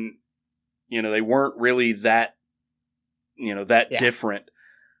and, they weren't really that, different.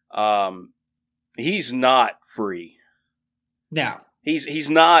 He's not free. No. He's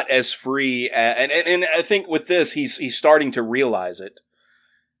not as free, and I think with this, he's starting to realize it.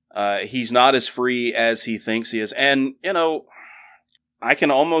 He's not as free as he thinks he is, and I can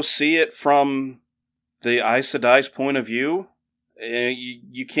almost see it from the Aes Sedai's point of view.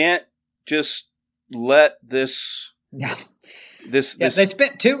 You can't just let this. Yeah. This. They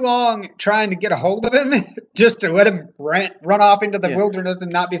spent too long trying to get a hold of him just to let him run off into the wilderness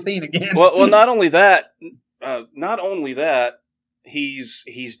and not be seen again. Well, not only that.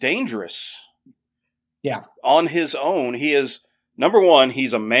 He's dangerous. Yeah. On his own, he is, number one,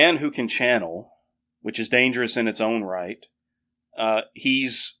 he's a man who can channel, which is dangerous in its own right.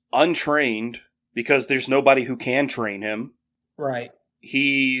 He's untrained because there's nobody who can train him. Right.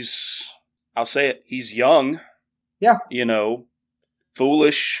 I'll say it, he's young. Yeah.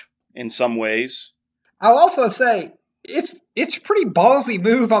 Foolish in some ways. I'll also say it's a pretty ballsy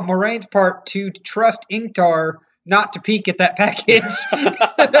move on Moraine's part to trust Ingtar not to peek at that package.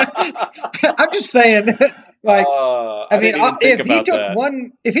 I'm just saying, like, I mean,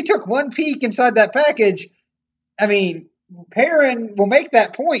 if he took one peek inside that package, I mean, Perrin will make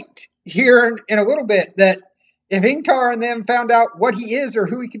that point here in a little bit that if Ingtar and them found out what he is or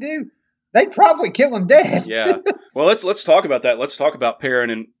who he could do, they'd probably kill him dead. Yeah. Well, let's talk about that. Let's talk about Perrin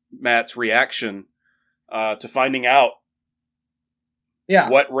and Matt's reaction to finding out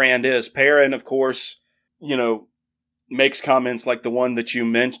what Rand is. Perrin, of course, makes comments like the one that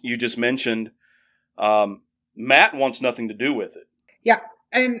you just mentioned. Matt wants nothing to do with it. Yeah,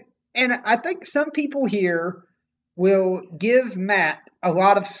 and I think some people here will give Matt a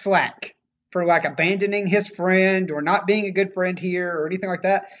lot of slack for like abandoning his friend or not being a good friend here or anything like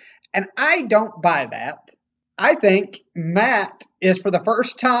that. And I don't buy that. I think Matt is, for the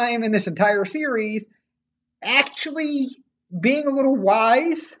first time in this entire series, actually being a little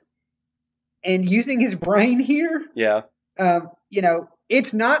wise and using his brain here. Yeah.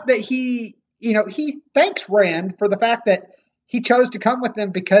 It's not that he thanks Rand for the fact that he chose to come with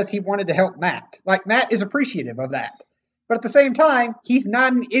them because he wanted to help Matt. Like, Matt is appreciative of that. But at the same time, he's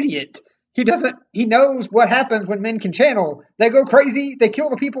not an idiot. He knows what happens when men can channel. They go crazy. They kill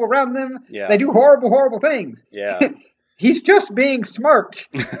the people around them. Yeah. They do horrible, horrible things. Yeah. He's just being smart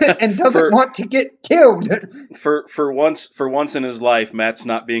and doesn't want to get killed. For once in his life, Matt's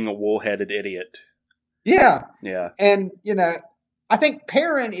not being a wool-headed idiot. Yeah. Yeah. And, I think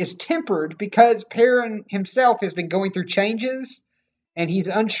Perrin is tempered because Perrin himself has been going through changes and he's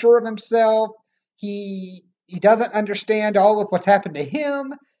unsure of himself. He doesn't understand all of what's happened to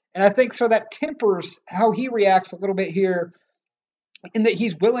him. And I think so that tempers how he reacts a little bit here, in that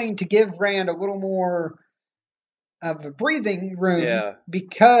he's willing to give Rand a little more of a breathing room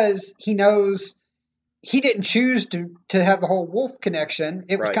because he knows he didn't choose to have the whole wolf connection.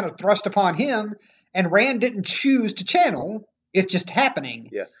 It was kind of thrust upon him, and Rand didn't choose to channel. It's just happening.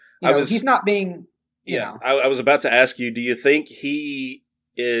 Yeah. He's not being, I was about to ask you, do you think he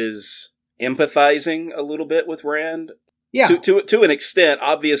is empathizing a little bit with Rand? Yeah. To an extent.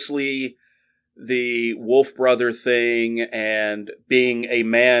 Obviously, the Wolf Brother thing and being a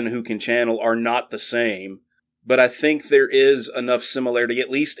man who can channel are not the same. But I think there is enough similarity, at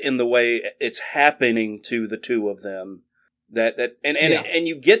least in the way it's happening to the two of them, and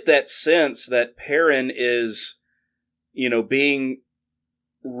you get that sense that Perrin is, being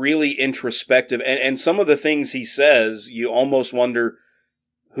really introspective, and some of the things he says, you almost wonder,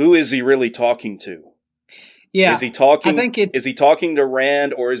 who is he really talking to? Yeah. Is he talking? Is he talking to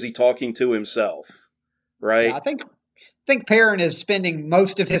Rand or is he talking to himself? Right. Yeah, I think think Perrin is spending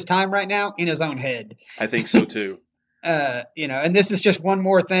most of his time right now in his own head. I think so too. And this is just one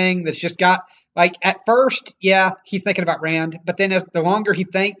more thing that's just got, like, at first, yeah, he's thinking about Rand, but then as the longer he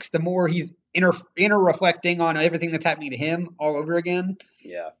thinks, the more he's inner reflecting on everything that's happening to him all over again.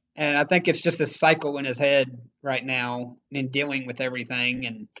 Yeah. And I think it's just this cycle in his head right now in dealing with everything.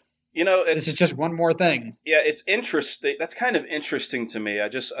 And this is just one more thing. Yeah, it's interesting. That's kind of interesting to me. I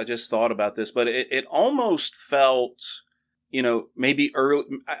just thought about this, but it almost felt, maybe early,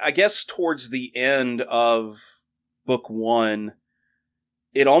 I guess towards the end of book 1,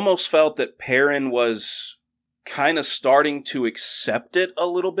 it almost felt that Perrin was kind of starting to accept it a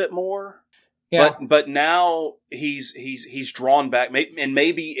little bit more. Yeah. But now he's drawn back, and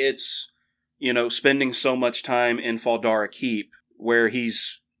maybe it's, spending so much time in Faldara Keep where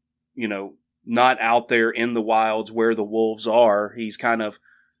he's, not out there in the wilds where the wolves are. He's kind of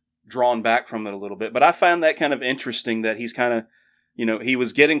drawn back from it a little bit. But I found that kind of interesting that he's kind of, he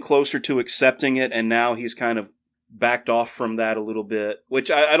was getting closer to accepting it, and now he's kind of backed off from that a little bit,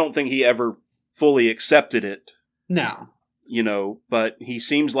 which I don't think he ever fully accepted it. No. But he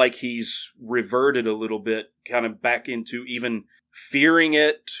seems like he's reverted a little bit, kind of back into even fearing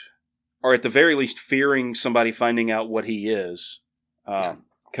it, or at the very least fearing somebody finding out what he is.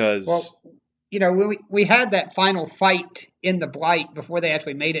 Because... Well, we had that final fight in the Blight before they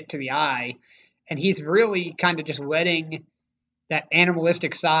actually made it to the Eye, and he's really kind of just letting that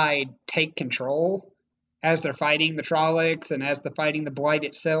animalistic side take control as they're fighting the Trollocs and as they're fighting the Blight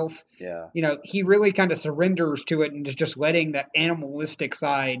itself. Yeah. He really kind of surrenders to it and is just letting that animalistic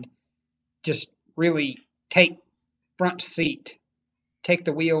side just really take front seat, take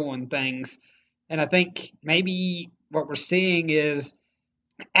the wheel on things. And I think maybe what we're seeing is,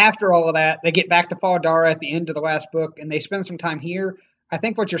 after all of that, they get back to Faldara at the end of the last book, and they spend some time here. I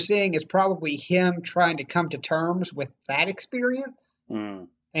think what you're seeing is probably him trying to come to terms with that experience.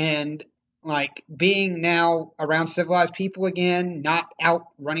 And, like, being now around civilized people again, not out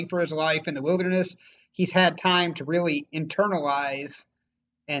running for his life in the wilderness. He's had time to really internalize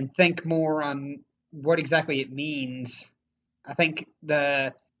and think more on what exactly it means. I think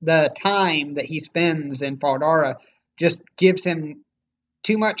the time that he spends in Faldara just gives him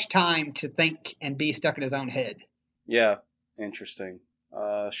too much time to think and be stuck in his own head. Yeah, interesting.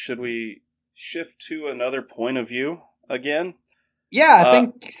 Should we shift to another point of view again? Yeah, I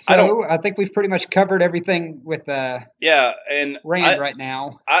think so. I think we've pretty much covered everything with and Rand right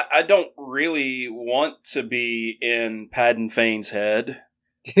now. I don't really want to be in Paddon Fane's head,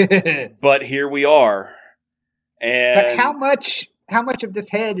 but here we are. And but how much of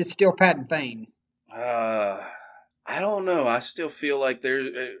this head is still Paddon Fane? I don't know. I still feel like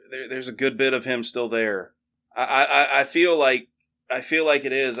there's a good bit of him still there. I feel like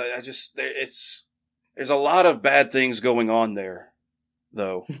it is. There's a lot of bad things going on there,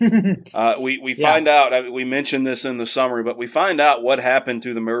 though. We find out. We mentioned this in the summary, but we find out what happened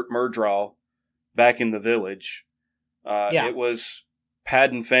to the Murdral back in the village. It was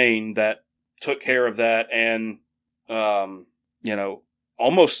Paddon Fane that took care of that, and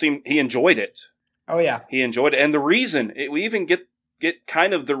almost seemed he enjoyed it. Oh, yeah. He enjoyed it. And the reason, we even get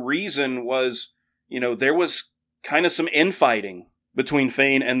kind of the reason was, there was kind of some infighting between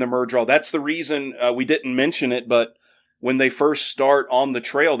Fane and the Murdral. That's the reason we didn't mention it, but when they first start on the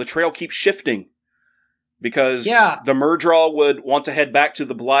trail keeps shifting. Because the Murdral would want to head back to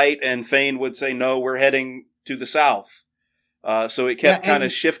the Blight, and Fane would say, no, we're heading to the south. So it kept kind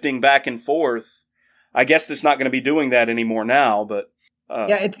of shifting back and forth. I guess it's not going to be doing that anymore now, but...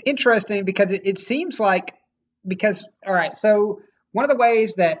 it's interesting because it seems like, all right, so one of the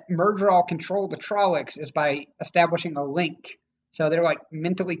ways that Murdral control the Trollocs is by establishing a link. So they're like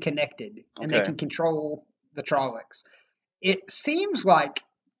mentally connected, and they can control the Trollocs. It seems like,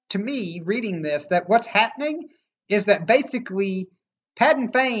 to me, reading this, that what's happening is that basically Paddon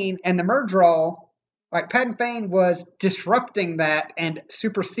Fane and the Murdral, like Paddon Fane was disrupting that and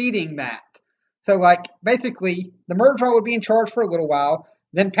superseding that. So, like, basically, the Murdral would be in charge for a little while.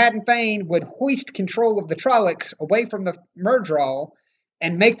 Then Paddon Fane would hoist control of the Trollocs away from the Murdral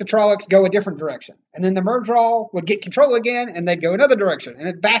and make the Trollocs go a different direction. And then the Murdral would get control again, and they'd go another direction. And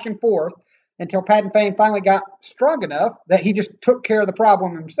it back and forth until Paddon Fane finally got strong enough that he just took care of the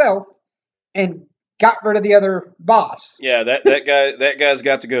problem himself and got rid of the other boss. Yeah, that guy's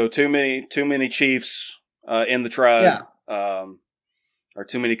got to go. Too many chiefs in the tribe. Yeah. Or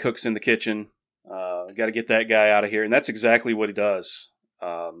too many cooks in the kitchen. Got to get that guy out of here, and that's exactly what he does.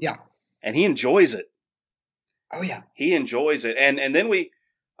 And he enjoys it. Oh yeah, he enjoys it, and then we,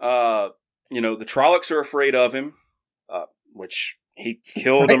 the Trollocs are afraid of him, which He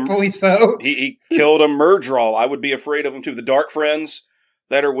killed him. Rightfully so. He killed a Murdral. I would be afraid of him too. The Dark Friends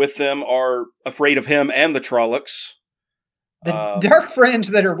that are with them are afraid of him and the Trollocs. The Dark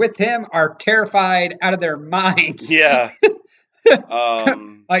Friends that are with him are terrified out of their minds. Yeah.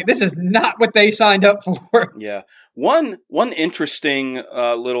 Like, this is not what they signed up for. Yeah. One interesting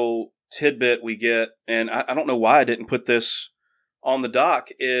little tidbit we get, and I don't know why I didn't put this on the doc,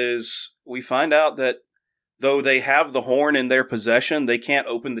 is we find out that though they have the horn in their possession, they can't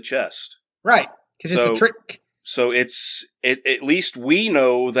open the chest. Right, because it's a trick. So at least we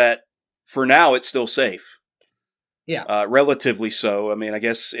know that for now it's still safe. Yeah. Relatively so. I mean, I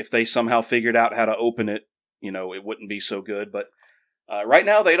guess if they somehow figured out how to open it, it wouldn't be so good. But right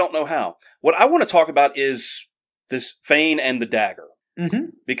now they don't know how. What I want to talk about is this Fane and the dagger. Mm-hmm.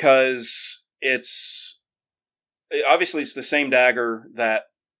 Because it's obviously it's the same dagger that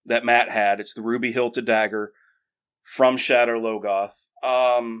Matt had. It's the ruby hilted dagger from Shadar Logoth.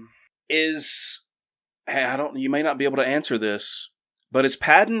 You may not be able to answer this, but is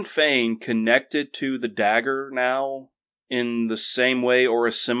Padden Fane connected to the dagger now in the same way or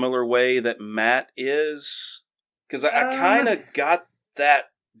a similar way that Matt is? Because I kind of got that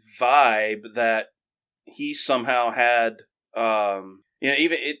vibe that he somehow had.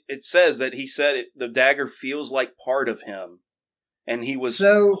 Even it says that he said the dagger feels like part of him, and he was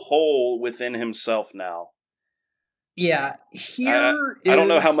whole within himself now. Yeah, I don't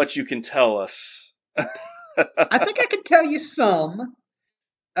know how much you can tell us. I think I can tell you some.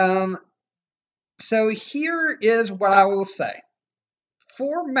 So here is what I will say.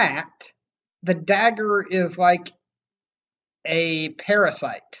 For Matt, the dagger is like a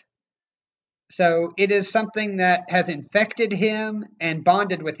parasite. So it is something that has infected him and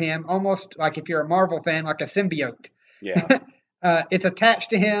bonded with him, almost like, if you're a Marvel fan, like a symbiote. Yeah. It's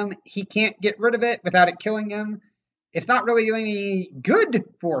attached to him. He can't get rid of it without it killing him. It's not really any good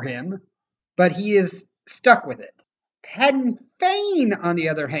for him, but he is stuck with it. Padden Fane, on the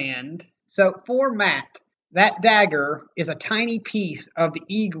other hand, so for Matt, that dagger is a tiny piece of the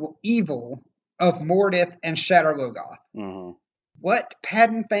evil of Mordith and Shadar Logoth. Mm-hmm. What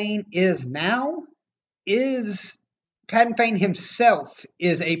Padden Fane is now is Padden Fane himself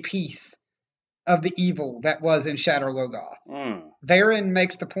is a piece of the evil that was in Shadar Logoth. Varen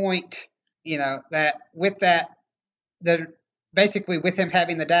makes the point, that with that basically with him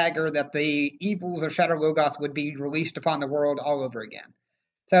having the dagger, that the evils of Shadar Logoth would be released upon the world all over again.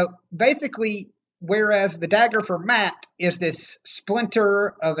 So basically, whereas the dagger for Matt is this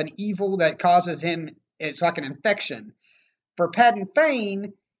splinter of an evil that causes him, it's like an infection. For Padden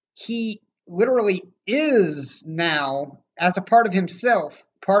Fane, he literally is now, as a part of himself,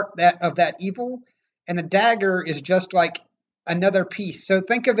 part of that evil, and the dagger is just like another piece. So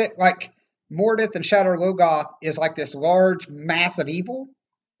think of it like Mordith and Shadar Logoth is like this large mass of evil.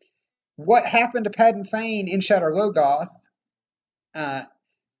 What happened to Padden Fane in Shadar Logoth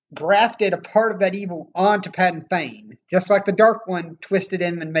grafted a part of that evil onto Padden Fane, just like the Dark One twisted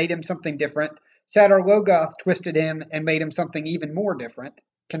him and made him something different. Shadar Logoth twisted him and made him something even more different,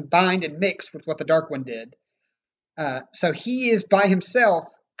 combined and mixed with what the Dark One did. So he is by himself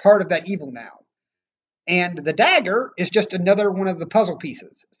part of that evil now. And the dagger is just another one of the puzzle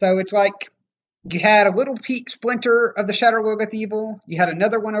pieces. So it's like you had a little splinter of the Shadar Logoth evil, you had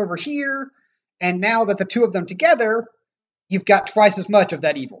another one over here, and now that the two of them together, you've got twice as much of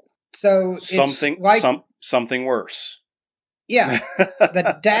that evil. So something it's like something worse. Yeah.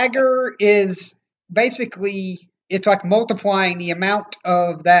 The dagger is basically, it's like multiplying the amount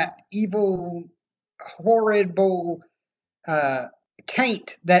of that evil, horrible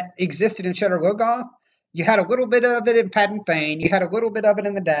taint that existed in Shadar Logoth. You had a little bit of it in Padden Fane. You had a little bit of it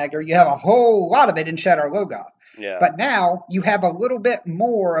in the dagger. You have a whole lot of it in Shadar Logoth. Yeah. But now you have a little bit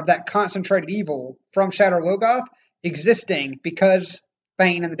more of that concentrated evil from Shadar Logoth existing because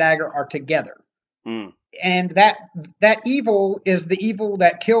Fane and the dagger are together. And that evil is the evil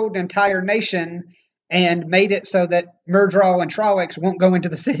that killed an entire nation and made it so that Murdral and Trollocs won't go into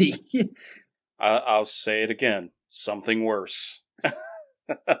the city. I'll say it again. Something worse.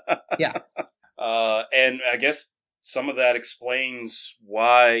 Yeah. And I guess some of that explains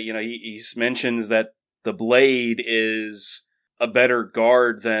why, he mentions that the blade is a better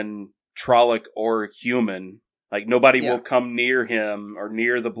guard than Trolloc or human. Like, nobody will come near him or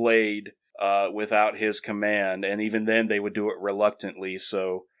near the blade without his command, and even then they would do it reluctantly.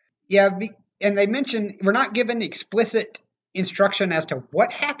 So and they mention we're not given explicit instruction as to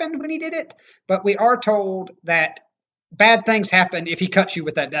what happened when he did it, but we are told that bad things happen if he cuts you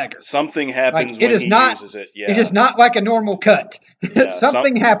with that dagger. Something happens when he uses it. Yeah. It is not like a normal cut. Yeah,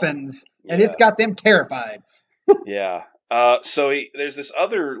 Something happens, and it's got them terrified. Yeah. There's this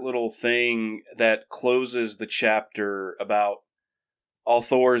other little thing that closes the chapter about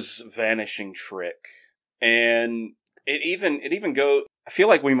Althor's vanishing trick, and it even go. I feel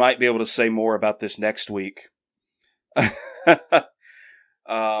like we might be able to say more about this next week. But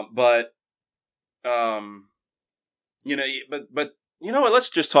but you know what? Let's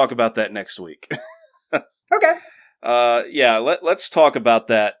just talk about that next week. Okay. Let's talk about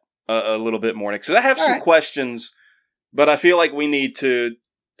that a little bit more because I have some questions, but I feel like we need to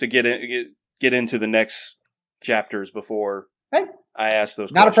get into the next chapters before I ask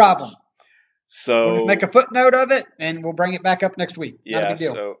those. Not questions. a problem. So we'll just make a footnote of it, and we'll bring it back up next week. Not a big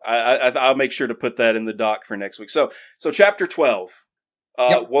deal. So I'll make sure to put that in the doc for next week. So chapter 12,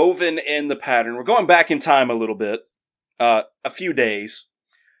 woven in the pattern. We're going back in time a little bit, a few days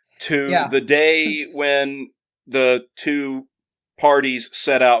to the day when the two parties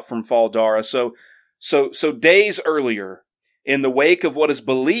set out from Fal Dara. So days earlier, in the wake of what is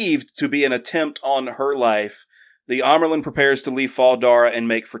believed to be an attempt on her life, the Amerlin prepares to leave Fal Dara and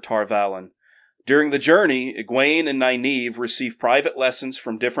make for Tar Valon. During the journey, Egwene and Nynaeve receive private lessons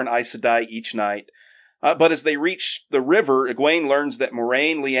from different Aes Sedai each night. But as they reach the river, Egwene learns that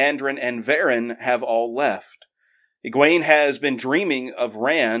Moraine, Liandrin, and Varen have all left. Egwene has been dreaming of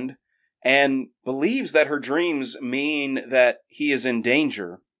Rand and believes that her dreams mean that he is in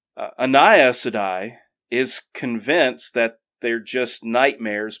danger. Anaya Sedai is convinced that they're just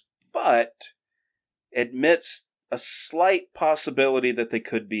nightmares, but admits a slight possibility that they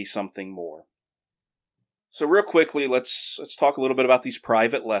could be something more. So real quickly, let's talk a little bit about these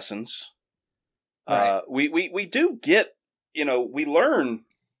private lessons. Right. We do get, we learn,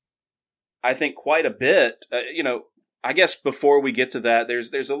 I think, quite a bit. I guess before we get to that,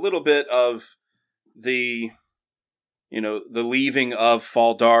 there's a little bit of the leaving of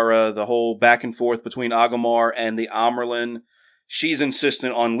Fal Dara, the whole back and forth between Agomar and the Amerlin. She's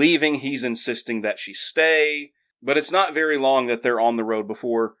insistent on leaving. He's insisting that she stay. But it's not very long that they're on the road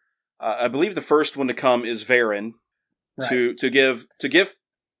before. I believe the first one to come is Varen, right, to give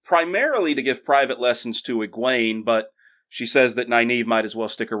primarily to give private lessons to Egwene, but she says that Nynaeve might as well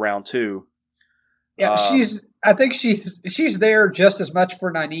stick around too. Yeah, I think she's there just as much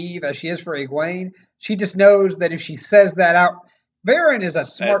for Nynaeve as she is for Egwene. She just knows that if she says that out, Varen is a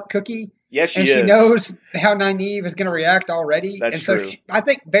smart cookie. Yes, she is. She knows how Nynaeve is going to react already. That's and true. So I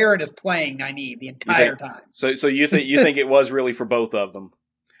think Varen is playing Nynaeve the entire time. So you think it was really for both of them?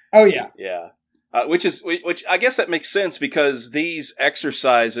 Oh yeah, yeah. Which I guess that makes sense because these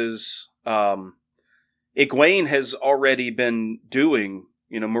exercises, Egwene has already been doing.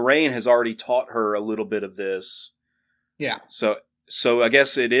 Moraine has already taught her a little bit of this. Yeah. So I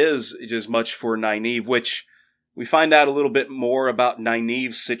guess it is as much for Nynaeve, which we find out a little bit more about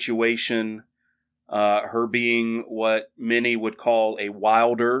Nynaeve's situation. Her being what many would call a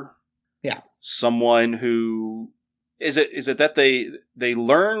wilder. Yeah. Someone who is it that they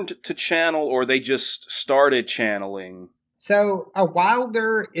learned to channel or they just started channeling? So a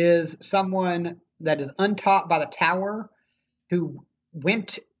wilder is someone that is untaught by the tower who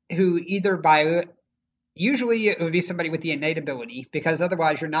usually it would be somebody with the innate ability, because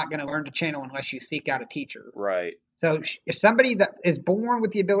otherwise you're not going to learn to channel unless you seek out a teacher. Right. So if somebody that is born with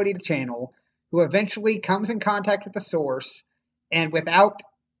the ability to channel, who eventually comes in contact with the source, and without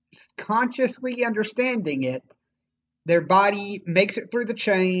consciously understanding it, their body makes it through the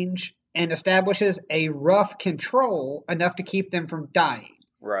change and establishes a rough control enough to keep them from dying.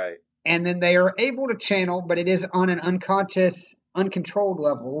 Right. And then they are able to channel, but it is on an unconscious, uncontrolled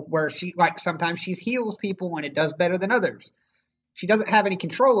level where sometimes she heals people and it does better than others. She doesn't have any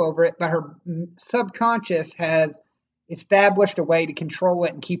control over it, but her subconscious has established a way to control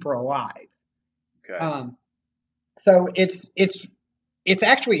it and keep her alive. Okay. So it's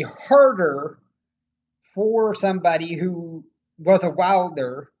actually harder for somebody who was a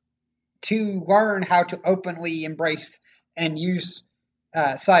wilder to learn how to openly embrace and use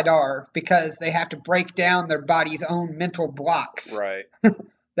Sidar, because they have to break down their body's own mental blocks, right,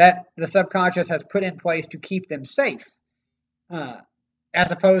 that the subconscious has put in place to keep them safe,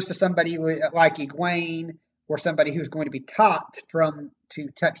 as opposed to somebody like Egwene or somebody who's going to be taught to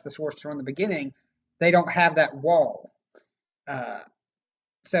touch the source from the beginning. They don't have that wall.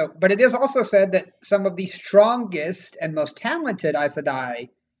 But it is also said that some of the strongest and most talented Aes Sedai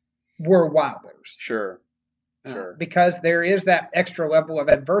were wilders. Sure. Because there is that extra level of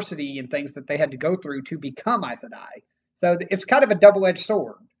adversity and things that they had to go through to become Aes Sedai. So it's kind of a double-edged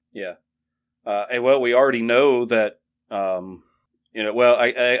sword. Yeah. Well, we already know that, I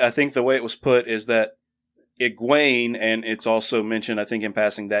think the way it was put is that Egwene, and it's also mentioned, I think in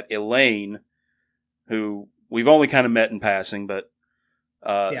passing, that Elaine, who we've only kind of met in passing, but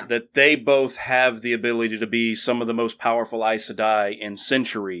that they both have the ability to be some of the most powerful Aes Sedai in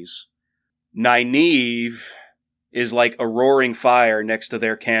centuries. Nynaeve is like a roaring fire next to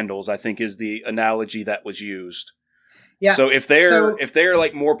their candles, I think is the analogy that was used. Yeah. So if they're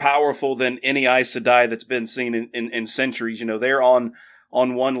like more powerful than any Aes Sedai that's been seen in centuries, you know, they're on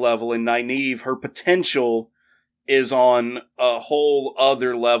one level, and Nynaeve, her potential is on a whole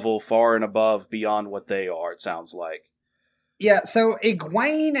other level, far and above beyond what they are, it sounds like. Yeah, so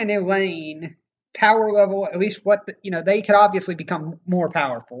Egwene and Elaine, power level, at least they could obviously become more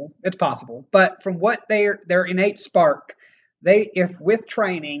powerful. It's possible. But from what their innate spark, if with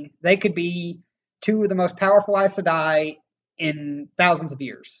training, they could be two of the most powerful Aes Sedai in thousands of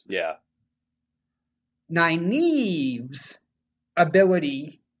years. Yeah. Nynaeve's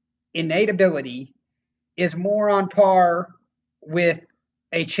innate ability, is more on par with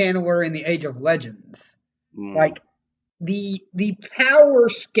a channeler in the Age of Legends. Like, the power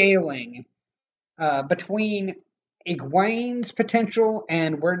scaling between Egwene's potential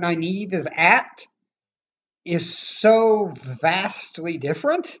and where Nynaeve is at is so vastly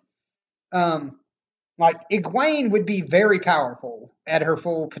different. Like, Egwene would be very powerful at her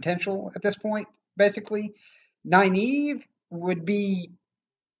full potential at this point, basically. Nynaeve would be,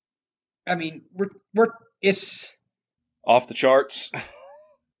 I mean, it's off the charts.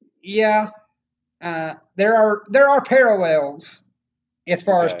 Yeah. There are parallels as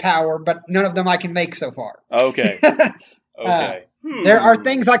far as power, but none of them I can make so far. Okay. Okay. There are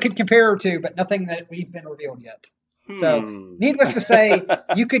things I could compare her to, but nothing that we've been revealed yet. So, needless to say,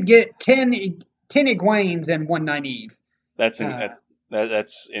 you could get 10 Egwenes and one Nynaeve. That's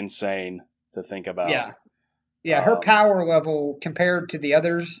insane to think about. Yeah. Yeah, her power level compared to the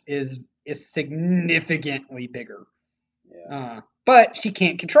others is significantly bigger. Yeah. But she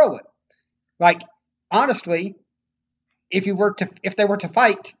can't control it. Like, honestly, if they were to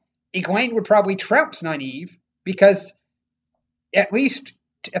fight, Egwene would probably trounce Nynaeve, because at least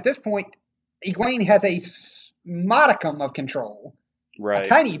at this point, Egwene has a modicum of control. Right. A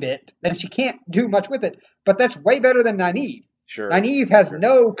tiny bit, then she can't do much with it, but that's way better than Nynaeve. Sure. Nynaeve has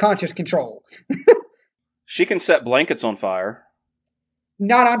no conscious control. She can set blankets on fire.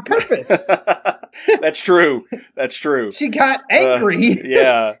 Not on purpose. That's true. That's true. She got angry.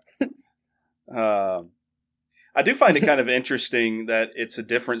 Yeah. I do find it kind of interesting that it's a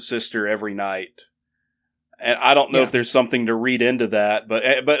different sister every night. And I don't know if there's something to read into that, but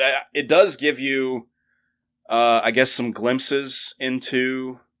it does give you, I guess, some glimpses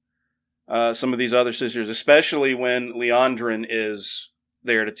into some of these other sisters, especially when Leandrin is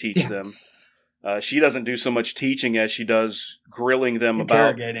there to teach them. She doesn't do so much teaching as she does grilling them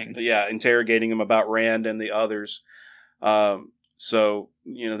interrogating them about Rand and the others. So,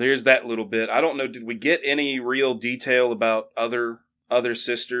 there's that little bit. I don't know, did we get any real detail about other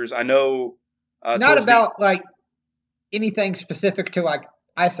sisters? I know not about like anything specific to like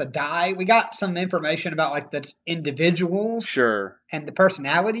Aes Sedai. We got some information about like the individuals, sure, and the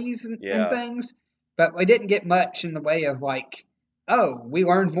personalities and things, but we didn't get much in the way of like, oh, we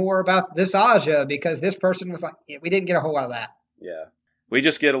learned more about this Aja because this person was like. We didn't get a whole lot of that. Yeah, we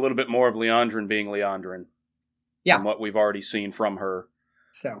just get a little bit more of Leandrin being Leandrin. Yeah, from what we've already seen from her.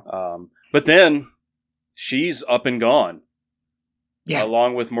 So, but then she's up and gone. Yeah,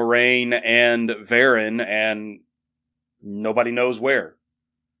 along with Moraine and Varen, and nobody knows where.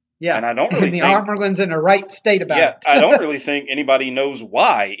 Yeah, and I don't really think... the Armerlin's in the right state about it. I don't really think anybody knows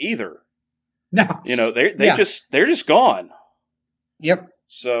why either. No. They're just gone. Yep.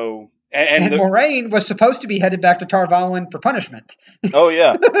 So... And Moraine was supposed to be headed back to Tarvalin for punishment. Oh,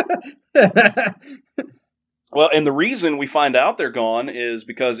 yeah. Well, and the reason we find out they're gone is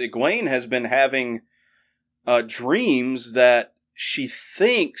because Egwene has been having dreams that she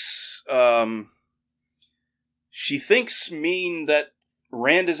thinks mean that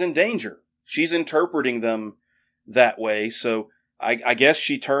Rand is in danger. She's interpreting them that way. So I guess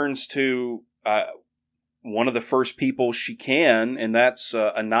she turns to one of the first people she can, and that's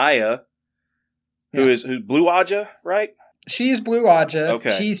Anaya, who's Blue Aja, right? She's Blue Aja. Okay.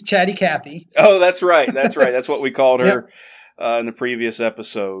 She's Chatty Cathy. Oh, that's right. That's right. That's what we called her in the previous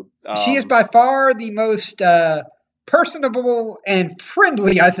episode. She is by far the most personable and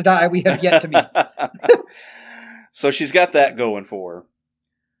friendly Aes Sedai we have yet to meet. So she's got that going for her.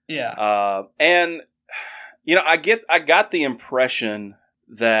 Yeah. And I got the impression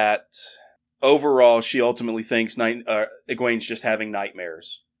that overall she ultimately thinks Egwene's just having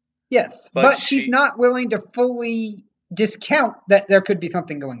nightmares. Yes, but she's not willing to fully discount that there could be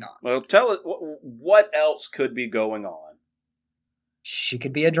something going on. Well, tell it what else could be going on. She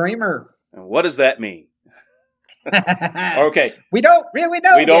could be a dreamer. And what does that mean? Okay. We don't really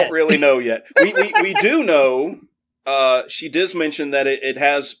know We don't yet. really know yet. We do know, she does mention that it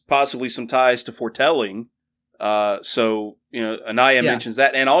has possibly some ties to foretelling. So, Anaya mentions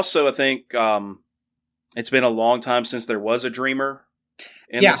that. And also, I think it's been a long time since there was a dreamer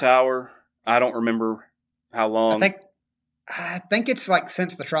in the tower. I don't remember how long. I think it's like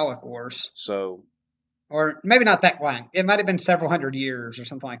since the Trolloc Wars. So, or maybe not that long. It might have been several hundred years or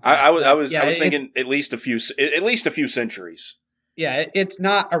something like that. I was thinking at least a few centuries. Yeah, it's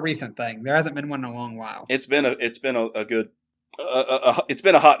not a recent thing. There hasn't been one in a long while. It's been a good it's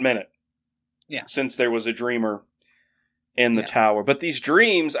been a hot minute. Yeah. Since there was a dreamer in the tower. But these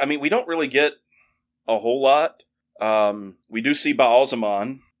dreams, I mean, we don't really get a whole lot. We do see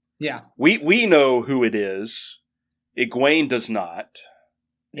Baalzamon. Yeah. We know who it is. Egwene does not.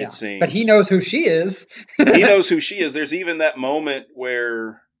 Yeah. It seems. But he knows who she is. He knows who she is. There's even that moment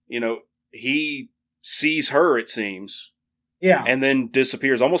where, he sees her, it seems. Yeah. And then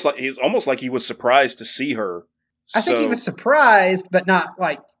disappears. Almost like he was surprised to see her. I think he was surprised, but not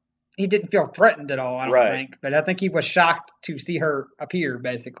like he didn't feel threatened at all, I don't think. But I think he was shocked to see her appear,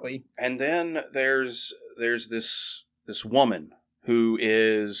 basically. And then there's this woman who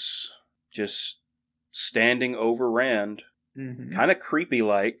is just standing over Rand, kind of creepy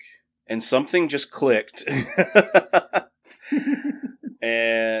like, and something just clicked.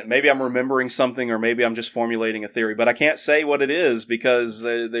 And maybe I'm remembering something, or maybe I'm just formulating a theory, but I can't say what it is because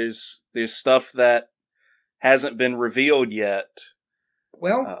there's stuff that hasn't been revealed yet.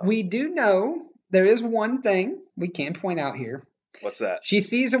 Well, we do know there is one thing we can point out here. What's that? She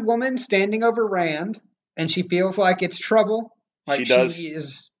sees a woman standing over Rand, and she feels like it's trouble. Like she does. She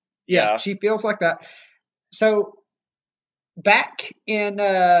is. Yeah, she feels like that. So back in,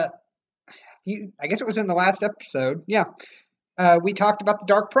 I guess it was in the last episode. Yeah, we talked about the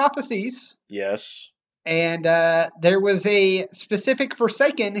Dark Prophecies. Yes. And there was a specific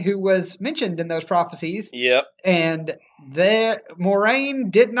Forsaken who was mentioned in those prophecies. Yep. And Moraine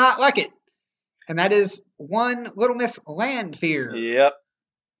did not like it. And that is one Little Miss Landfear. Yep.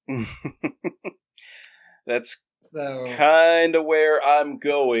 That's kind of where I'm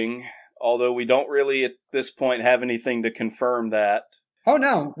going, although we don't really at this point have anything to confirm that. Oh,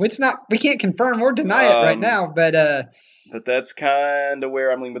 no. It's not. We can't confirm or deny it right now, but that's kind of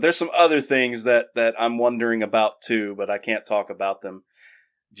where I'm leaning. But there's some other things that I'm wondering about too, but I can't talk about them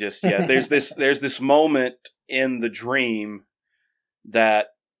just yet. There's this moment in the dream that,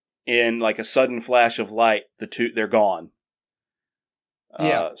 in like a sudden flash of light, they're gone.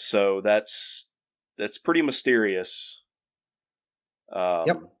 Yeah. So that's pretty mysterious.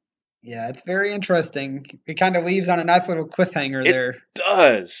 Yep. Yeah, it's very interesting. It kind of leaves on a nice little cliffhanger there. It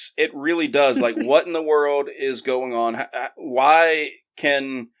does. It really does. Like, what in the world is going on? Why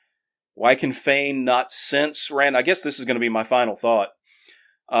can Fane not sense Rand? I guess this is going to be my final thought.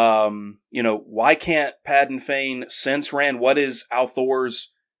 Why can't Padden Fane sense Rand? What is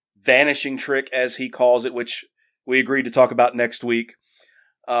Althor's vanishing trick, as he calls it, which we agreed to talk about next week?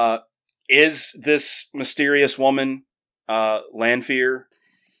 Is this mysterious woman Lanfear?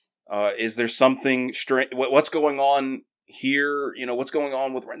 Is there something strange? What's going on here? What's going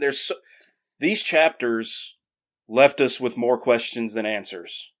on with... These chapters left us with more questions than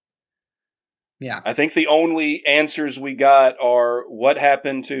answers. Yeah. I think the only answers we got are what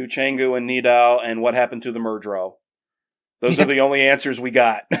happened to Changu and Nidal and what happened to the Murdral. Those are the only answers we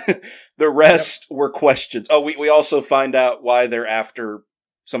got. The rest were questions. Oh, we also find out why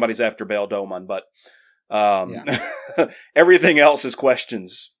somebody's after Bail Doman, but everything else is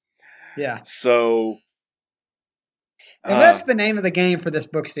questions. Yeah. So, and that's the name of the game for this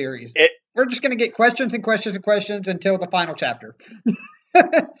book series. We're just going to get questions and questions and questions until the final chapter.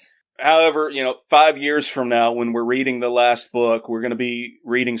 However, 5 years from now, when we're reading the last book, we're going to be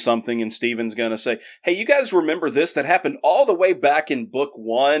reading something and Steven's going to say, hey, you guys remember this that happened all the way back in book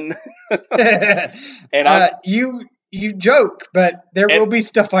 1? And you joke, but there will be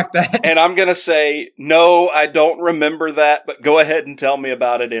stuff like that. And I'm going to say, no, I don't remember that, but go ahead and tell me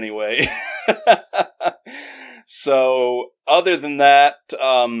about it anyway. So, other than that,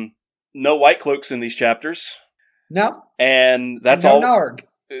 no White Cloaks in these chapters. No. And that's all. Narg.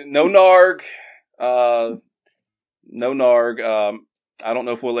 No Narg. No Narg. I don't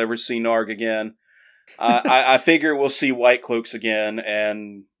know if we'll ever see Narg again. I figure we'll see White Cloaks again,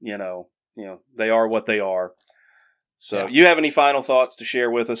 and, they are what they are. So, you have any final thoughts to share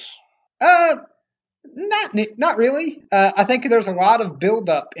with us? Not really. I think there's a lot of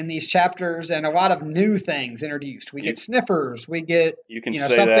build-up in these chapters and a lot of new things introduced. We get sniffers. We get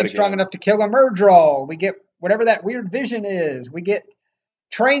something strong enough to kill a Murdral. We get whatever that weird vision is. We get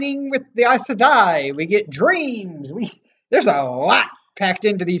training with the Aes Sedai. We get dreams. There's a lot packed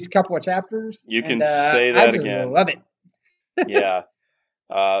into these couple of chapters. You can and, say I that just again. love it. Yeah.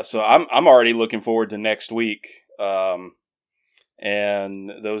 So I'm already looking forward to next week, and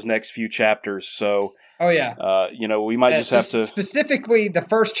those next few chapters. So, Oh yeah. we might just have to. Specifically, the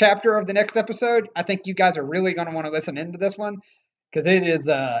first chapter of the next episode. I think you guys are really going to want to listen into this one because it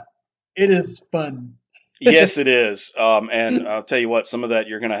is fun. Yes, it is. And I'll tell you what, some of that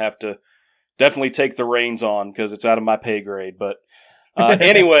you're going to have to definitely take the reins on because it's out of my pay grade. But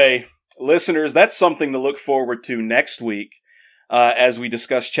anyway, listeners, that's something to look forward to next week as we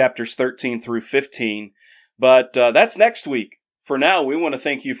discuss chapters 13 through 15. But that's next week. For now, we want to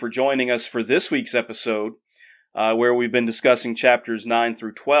thank you for joining us for this week's episode, where we've been discussing chapters 9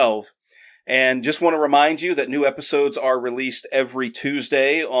 through 12. And just want to remind you that new episodes are released every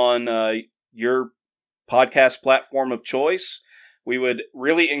Tuesday on your podcast platform of choice. We would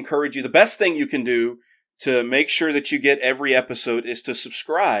really encourage you. The best thing you can do to make sure that you get every episode is to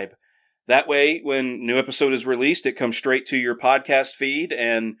subscribe. That way, when new episode is released, it comes straight to your podcast feed,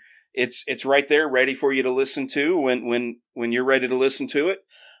 and it's right there, ready for you to listen to when you're ready to listen to it.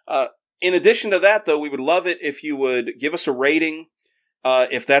 In addition to that, though, we would love it if you would give us a rating,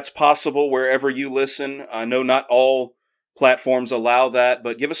 if that's possible, wherever you listen. I know not all platforms allow that,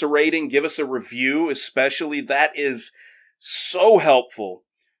 but give us a rating, give us a review, especially. That is so helpful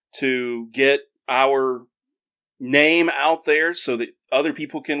to get our name out there so that other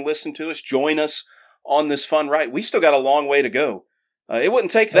people can listen to us, join us on this fun ride. We still got a long way to go. It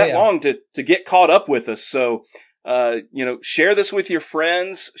wouldn't take that long to get caught up with us. So, share this with your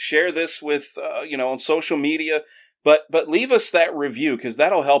friends, share this with, on social media, but leave us that review because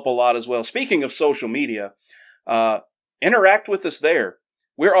that'll help a lot as well. Speaking of social media, interact with us there.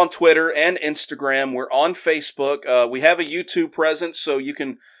 We're on Twitter and Instagram. We're on Facebook. We have a YouTube presence, so you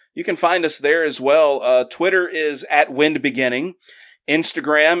can find us there as well. Twitter is @WindBeginning.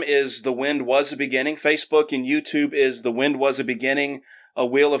 Instagram is The Wind Was a Beginning. Facebook and YouTube is The Wind Was a Beginning, a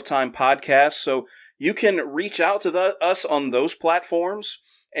Wheel of Time podcast. So you can reach out to us on those platforms,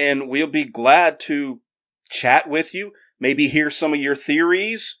 and we'll be glad to chat with you, maybe hear some of your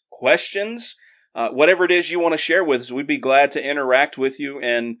theories, questions, whatever it is you want to share with us. We'd be glad to interact with you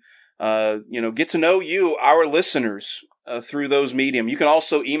and, get to know you, our listeners, through those medium. You can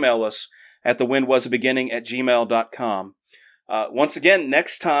also email us at thewindwasabeginning@gmail.com. Once again,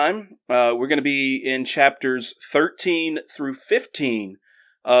 next time, we're going to be in chapters 13 through 15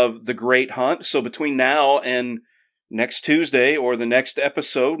 of The Great Hunt. So between now and next Tuesday or the next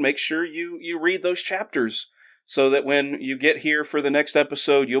episode, make sure you read those chapters so that when you get here for the next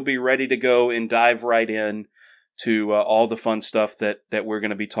episode, you'll be ready to go and dive right in to all the fun stuff that we're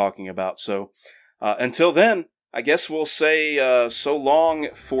going to be talking about. So until then, I guess we'll say so long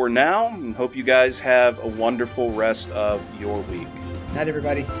for now, and hope you guys have a wonderful rest of your week. Night,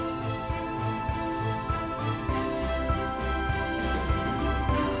 everybody.